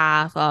and a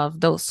half of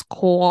those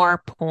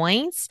core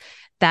points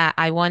that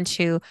I want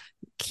to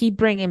keep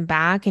bringing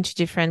back into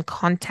different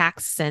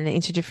contexts and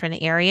into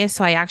different areas.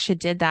 So I actually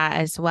did that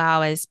as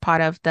well as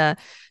part of the,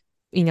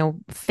 you know,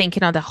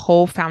 thinking of the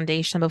whole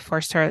foundation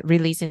before start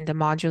releasing the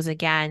modules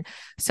again,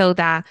 so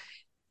that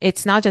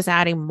it's not just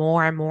adding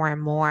more and more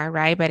and more,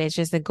 right? But it's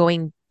just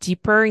going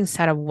deeper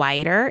instead of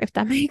wider, if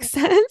that makes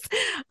sense,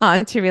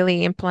 to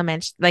really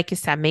implement, like you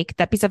said, make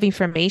that piece of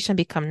information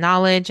become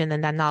knowledge, and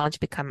then that knowledge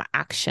become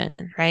action,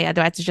 right?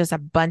 Otherwise, it's just a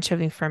bunch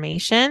of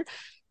information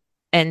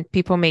and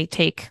people may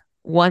take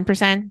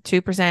 1%,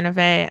 2% of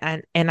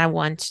it. And I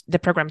want the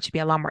program to be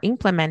a lot more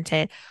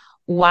implemented.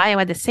 While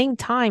at the same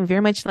time,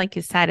 very much like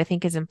you said, I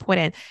think is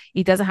important.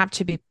 It doesn't have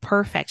to be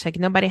perfect. Like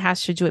nobody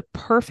has to do it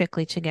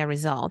perfectly to get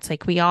results.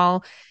 Like we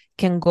all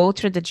can go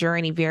through the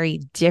journey very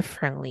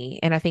differently.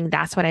 And I think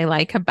that's what I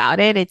like about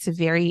it. It's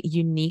very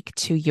unique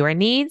to your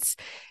needs.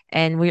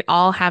 And we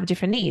all have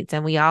different needs,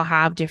 and we all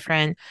have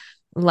different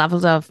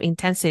levels of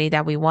intensity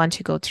that we want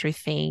to go through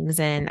things.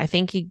 And I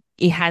think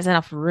it has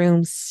enough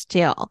room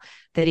still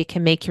that it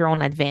can make your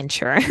own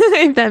adventure,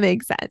 if that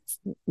makes sense.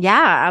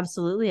 Yeah,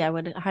 absolutely. I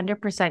would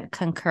 100%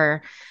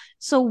 concur.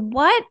 So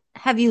what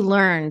have you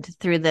learned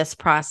through this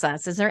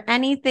process? Is there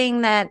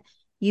anything that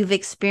you've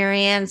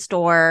experienced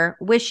or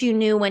wish you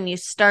knew when you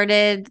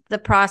started the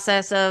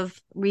process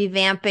of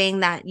revamping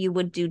that you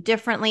would do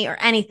differently, or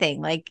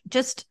anything, like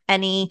just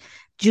any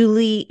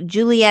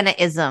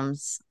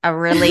Juliana-isms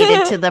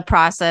related to the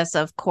process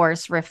of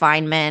course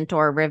refinement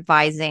or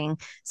revising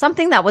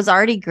something that was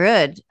already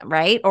good,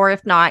 right? Or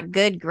if not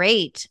good,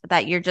 great,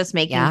 that you're just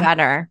making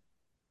better?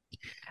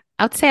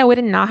 I would say I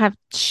would not have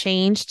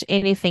changed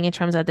anything in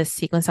terms of the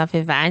sequence of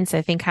events.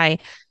 I think I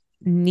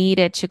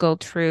needed to go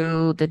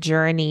through the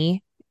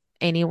journey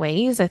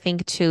anyways, I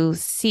think, to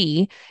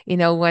see, you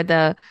know, where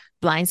the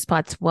blind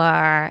spots were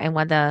and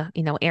what the,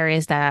 you know,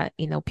 areas that,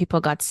 you know,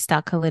 people got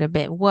stuck a little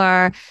bit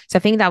were. So I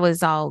think that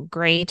was all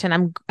great.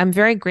 And I'm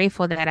very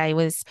grateful that I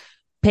was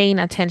paying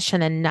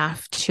attention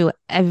enough to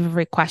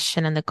every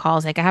question in the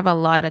calls. Like I have a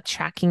lot of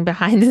tracking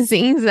behind the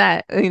scenes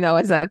that, you know,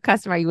 as a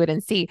customer, you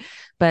wouldn't see,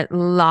 but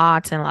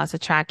lots and lots of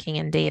tracking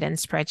and data and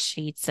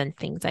spreadsheets and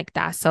things like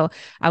that. So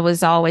I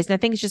was always, and I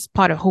think it's just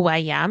part of who I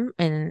am,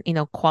 and, you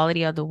know,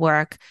 quality of the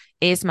work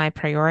is my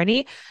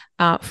priority.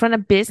 From a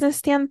business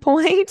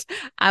standpoint,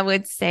 I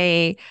would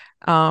say,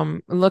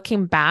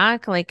 looking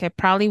back, like I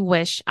probably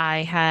wish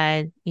I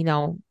had, you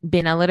know,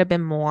 been a little bit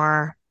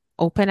more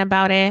open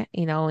about it,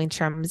 in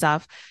terms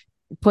of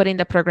putting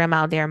the program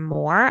out there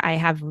more. I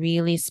have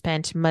really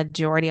spent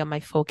majority of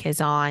my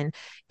focus on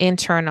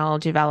internal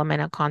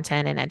development of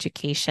content and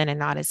education and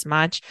not as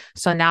much.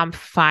 So now I'm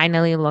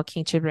finally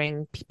looking to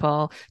bring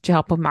people to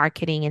help with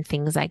marketing and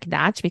things like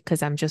that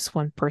because I'm just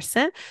one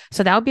person.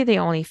 So that would be the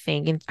only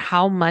thing in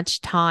how much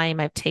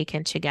time I've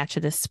taken to get to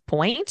this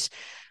point.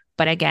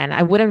 But again,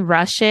 I wouldn't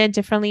rush it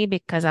differently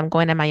because I'm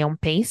going at my own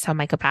pace on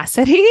my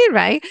capacity,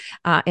 right?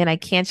 And I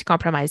can't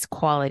compromise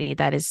quality.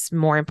 That is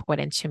more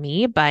important to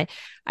me. But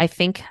I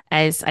think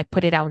as I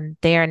put it out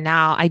there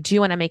now, I do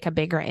want to make a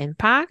bigger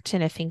impact.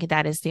 And I think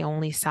that is the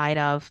only side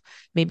of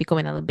maybe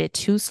going a little bit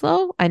too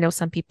slow. I know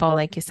some people,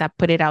 like you said,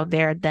 put it out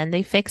there, then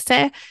they fixed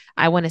it.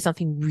 I wanted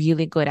something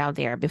really good out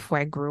there before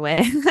I grew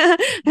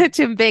it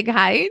to big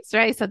heights,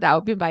 right? So that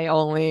would be my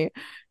only,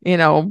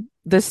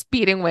 the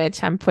speed in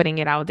which I'm putting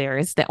it out there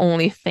is the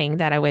only thing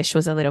that I wish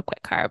was a little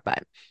quicker,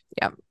 but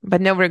yeah,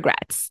 but no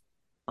regrets.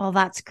 Oh,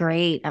 that's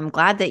great. I'm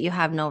glad that you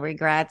have no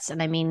regrets.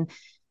 And I mean,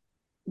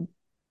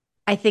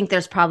 I think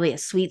there's probably a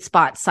sweet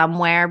spot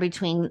somewhere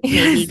between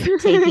maybe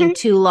taking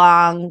too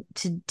long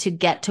to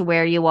get to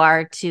where you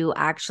are to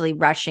actually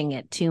rushing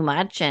it too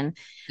much. And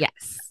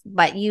yes,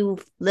 but you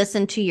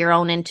listened to your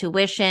own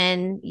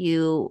intuition.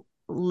 You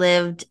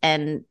lived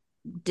and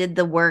did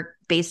the work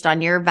based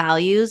on your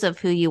values of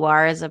who you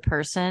are as a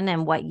person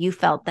and what you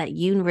felt that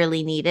you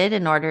really needed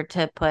in order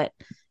to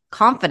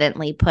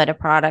confidently put a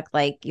product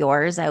like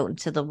yours out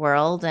into the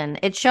world. And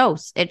it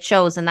shows.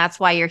 And that's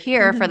why you're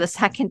here for the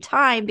second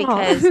time,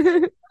 because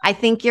I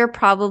think you're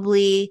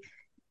probably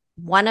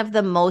one of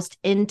the most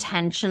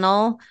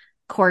intentional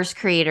course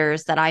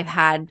creators that I've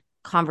had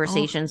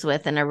conversations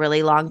with in a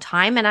really long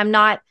time. And I'm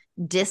not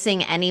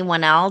dissing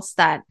anyone else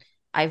that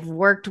I've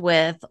worked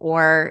with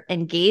or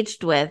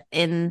engaged with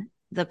in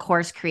the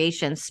course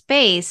creation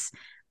space,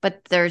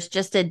 but there's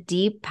just a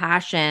deep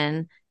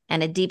passion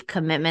and a deep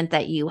commitment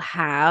that you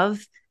have.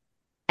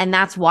 And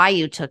that's why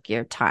you took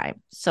your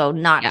time. So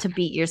not to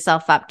beat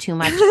yourself up too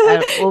much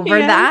over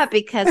that,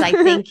 because I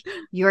think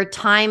your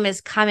time is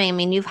coming. I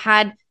mean, you've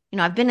had,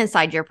 I've been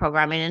inside your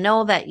program and I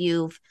know that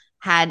you've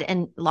had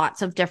and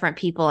lots of different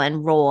people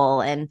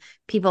enroll and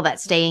people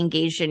that stay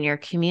engaged in your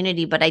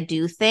community. But I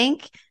do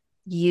think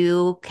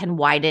you can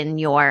widen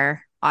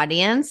your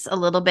audience a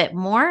little bit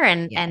more.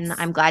 And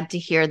I'm glad to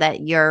hear that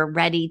you're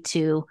ready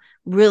to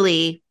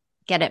really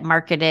get it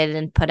marketed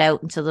and put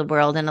out into the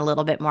world in a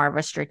little bit more of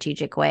a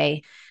strategic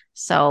way.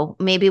 So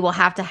maybe we'll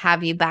have to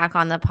have you back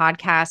on the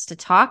podcast to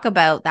talk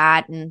about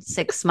that in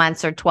 6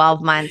 months or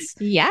 12 months.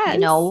 Yes.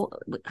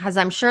 Because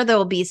I'm sure there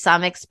will be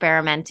some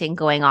experimenting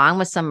going on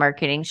with some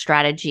marketing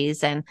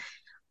strategies. And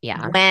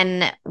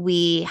when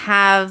we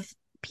have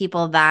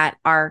people that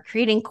are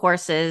creating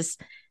courses,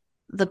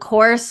 the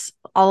course,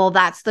 although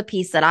that's the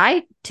piece that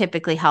I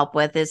typically help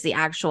with, is the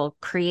actual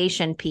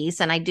creation piece.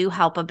 And I do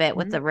help a bit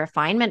with the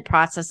refinement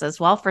process as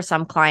well for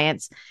some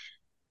clients.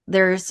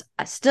 There's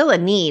still a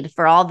need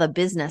for all the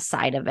business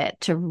side of it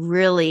to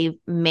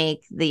really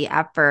make the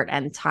effort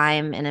and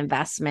time and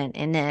investment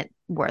in it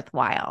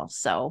worthwhile.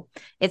 So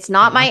it's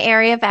not my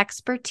area of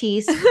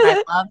expertise. But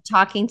I love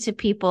talking to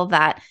people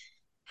that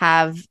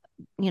have,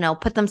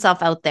 put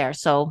themselves out there.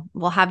 So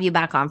we'll have you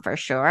back on for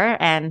sure.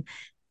 And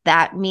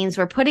that means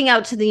we're putting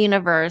out to the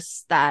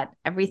universe that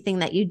everything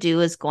that you do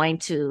is going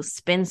to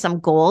spin some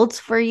gold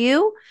for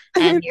you.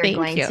 And you're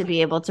going to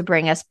be able to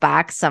bring us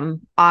back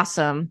some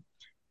awesome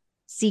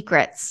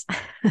secrets.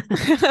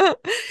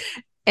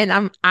 And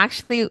I'm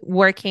actually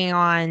working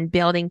on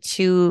building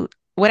two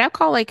what I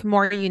call like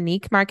more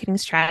unique marketing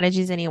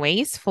strategies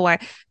anyways for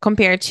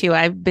compared to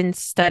I've been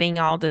studying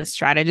all the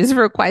strategies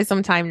for quite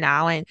some time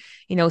now and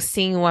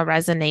seeing what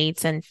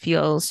resonates and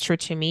feels true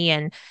to me.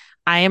 And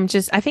I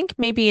think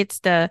maybe it's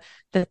the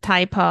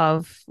type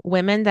of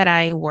women that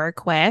I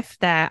work with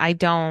that I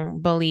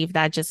don't believe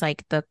that just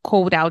like the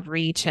cold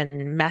outreach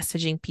and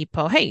messaging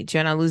people, hey, do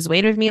you want to lose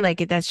weight with me?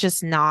 Like that's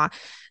just not,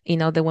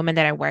 the women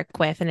that I work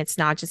with, and it's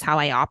not just how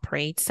I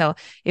operate. So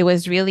it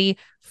was really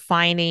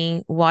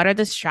finding what are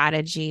the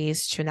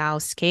strategies to now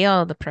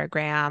scale the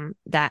program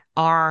that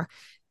are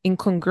in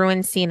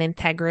congruency and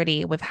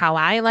integrity with how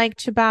I like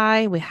to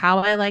buy, with how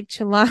I like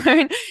to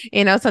learn,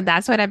 so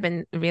that's what I've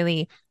been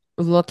really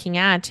looking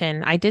at.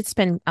 And I did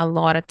spend a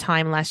lot of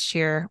time last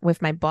year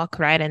with my book,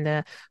 right? And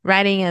the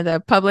writing and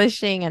the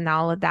publishing and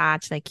all of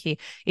that. Like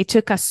it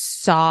took a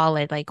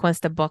solid, like once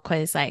the book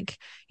was like,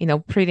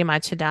 pretty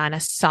much done, a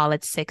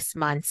solid 6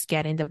 months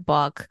getting the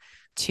book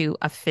to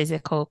a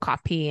physical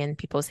copy in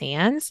people's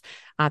hands.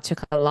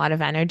 Took a lot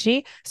of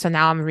energy. So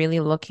now I'm really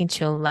looking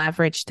to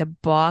leverage the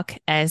book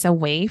as a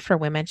way for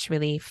women to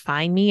really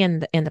find me in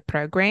the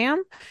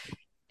program.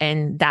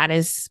 And that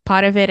is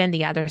part of it. And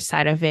the other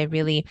side of it,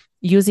 really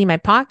using my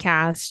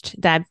podcast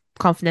that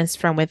Confidence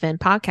from Within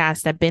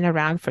podcast that have been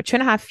around for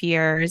 2.5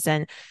 years,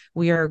 and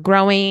we are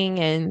growing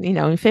and,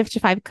 in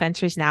 55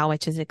 countries now,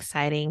 which is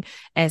exciting,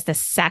 as the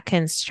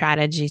second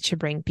strategy to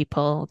bring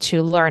people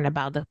to learn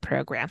about the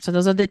program. So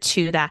those are the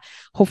two that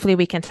hopefully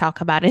we can talk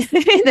about in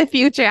the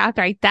future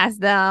after I test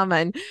them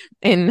and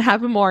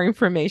have more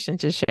information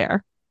to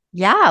share.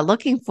 Yeah,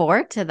 looking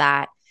forward to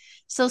that.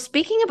 So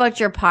speaking about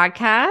your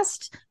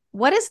podcast,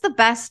 what is the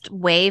best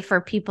way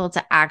for people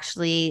to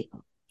actually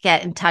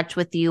get in touch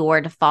with you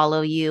or to follow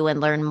you and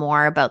learn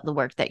more about the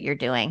work that you're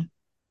doing?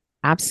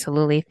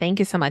 Absolutely. Thank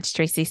you so much,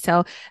 Tracy.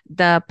 So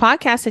the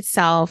podcast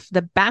itself,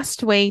 the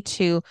best way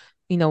to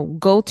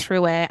go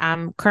through it.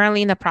 I'm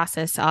currently in the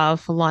process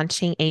of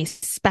launching a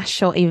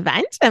special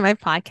event in my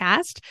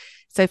podcast.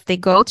 So if they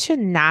go to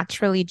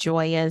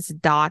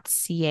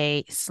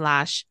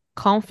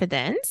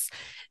naturallyjoyous.ca/confidence,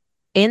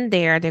 in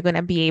there, they're going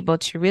to be able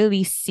to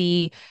really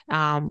see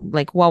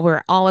like what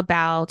we're all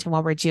about and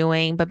what we're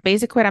doing. But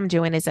basically what I'm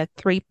doing is a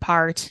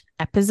 3-part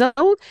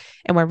episode,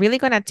 and we're really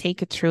going to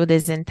take you through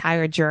this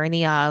entire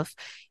journey of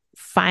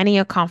finding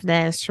your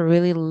confidence, to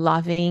really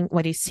loving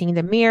what you see in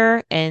the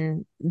mirror,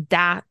 and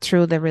that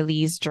through the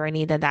release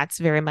journey, that's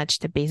very much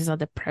the basis of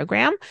the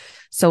program.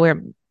 So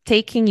we're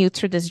taking you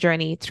through this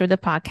journey through the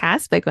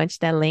podcast. By going to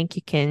that link,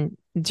 you can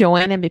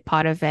join and be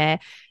part of it.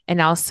 And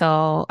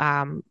also,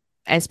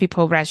 as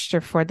people register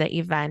for the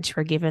event,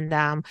 we're giving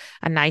them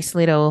a nice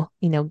little,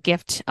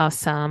 gift of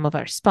some of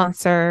our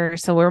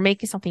sponsors. So we're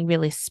making something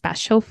really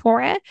special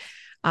for it.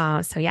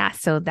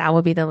 So that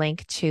will be the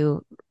link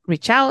to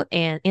reach out.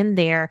 And in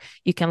there,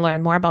 you can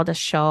learn more about the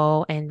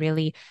show and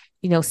really,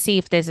 see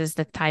if this is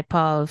the type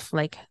of,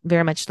 like,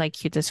 very much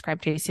like you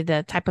described, Tracy,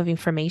 the type of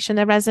information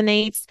that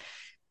resonates,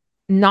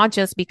 not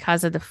just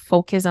because of the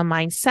focus on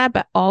mindset,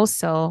 but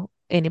also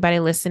anybody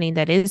listening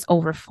that is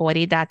over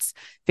 40, that's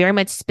very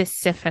much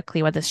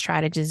specifically what the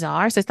strategies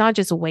are. So it's not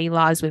just weight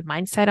loss with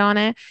mindset on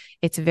it.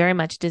 It's very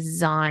much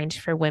designed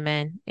for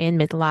women in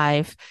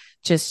midlife,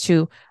 just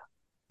to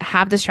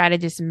have the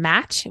strategies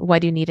match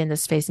what you need in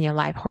this phase in your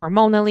life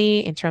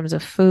hormonally, in terms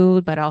of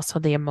food, but also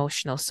the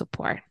emotional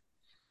support.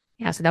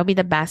 Yeah, so that'll be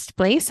the best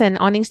place. And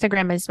on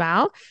Instagram as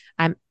well,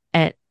 I'm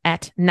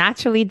at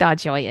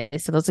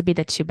naturally.joyous. So those would be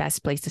the 2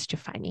 best places to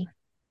find me.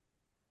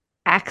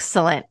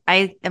 Excellent.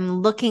 I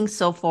am looking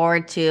so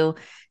forward to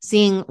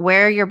seeing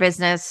where your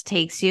business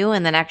takes you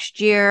in the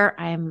next year.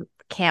 I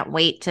can't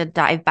wait to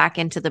dive back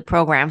into the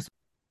programs.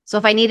 So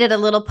if I needed a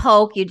little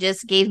poke, you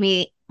just gave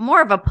me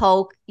more of a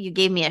poke. You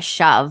gave me a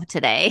shove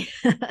today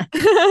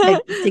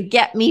to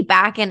get me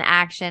back in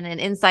action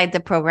and inside the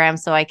program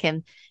so I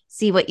can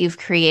see what you've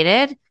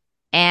created.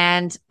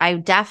 And I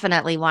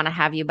definitely want to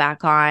have you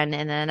back on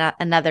in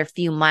another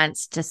few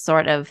months to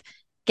sort of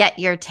get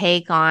your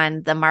take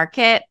on the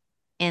market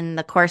in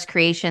the course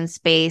creation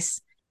space,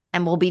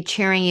 and we'll be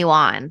cheering you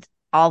on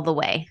all the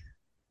way.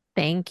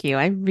 Thank you.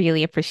 I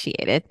really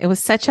appreciate it. It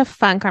was such a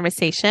fun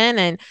conversation,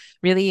 and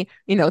really,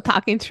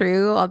 talking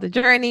through all the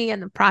journey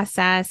and the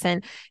process,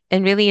 and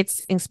really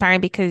it's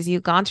inspiring because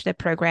you've gone through the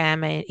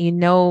program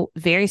and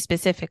very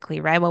specifically,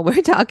 right, what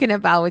we're talking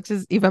about, which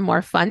is even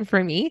more fun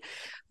for me.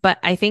 But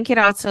I think it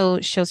also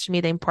shows to me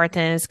the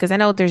importance, because I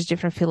know there's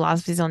different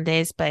philosophies on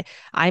this, but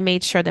I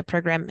made sure the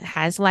program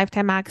has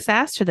lifetime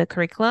access to the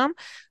curriculum,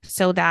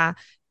 so that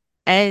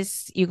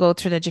as you go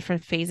through the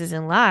different phases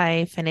in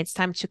life and it's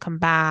time to come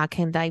back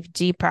and dive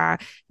deeper,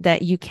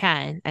 that you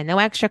can, and no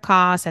extra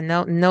cost and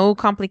no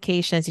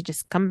complications, you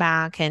just come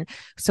back. And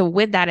so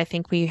with that, I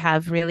think we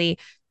have really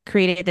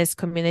created this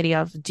community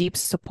of deep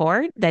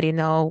support that,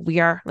 we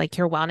are like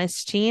your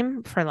wellness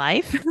team for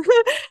life,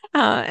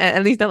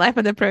 at least the life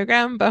of the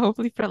program, but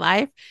hopefully for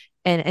life.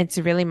 And it's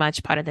really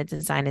much part of the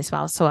design as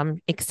well. So I'm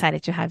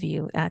excited to have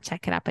you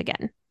check it up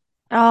again.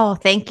 Oh,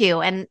 thank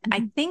you. And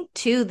I think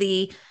too,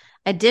 the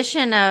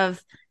addition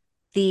of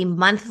the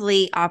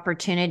monthly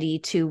opportunity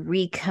to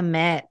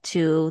recommit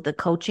to the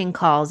coaching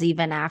calls,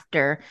 even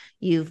after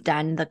you've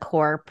done the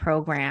core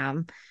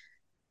program,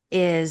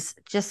 is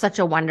just such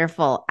a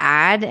wonderful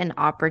add and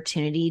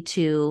opportunity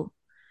to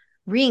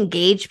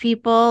re-engage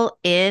people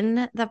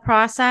in the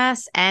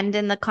process and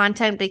in the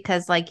content,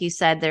 because like you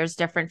said, there's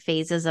different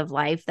phases of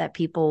life that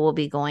people will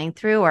be going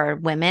through, or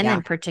women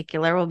in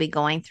particular will be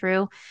going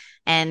through.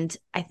 And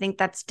I think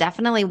that's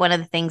definitely one of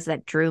the things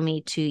that drew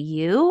me to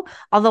you,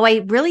 although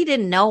I really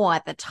didn't know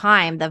at the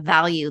time the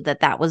value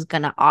that was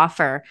going to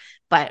offer.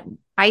 But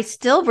I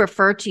still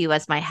refer to you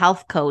as my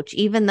health coach,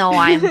 even though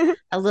I'm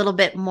a little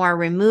bit more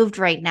removed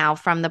right now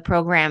from the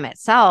program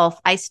itself.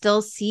 I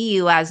still see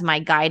you as my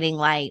guiding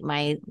light,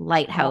 my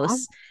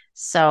lighthouse.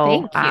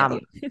 So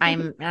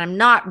I'm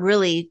not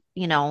really,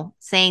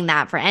 saying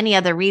that for any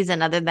other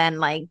reason other than,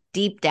 like,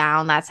 deep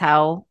down, that's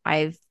how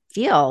I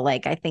feel.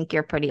 Like, I think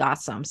you're pretty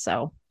awesome.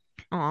 So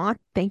oh,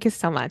 thank you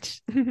so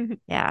much.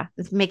 Yeah,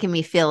 it's making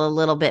me feel a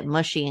little bit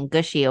mushy and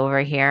gushy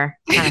over here.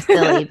 Kind of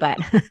silly, but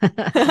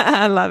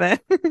I love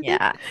it.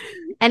 Yeah.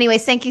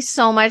 Anyways, thank you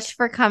so much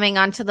for coming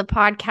onto the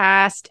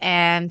podcast.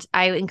 And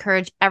I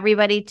encourage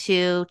everybody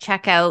to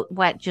check out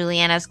what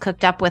Juliana's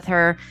cooked up with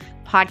her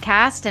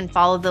podcast and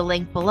follow the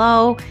link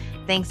below.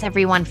 Thanks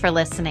everyone for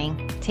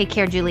listening. Take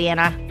care,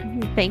 Juliana.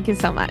 Thank you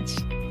so much.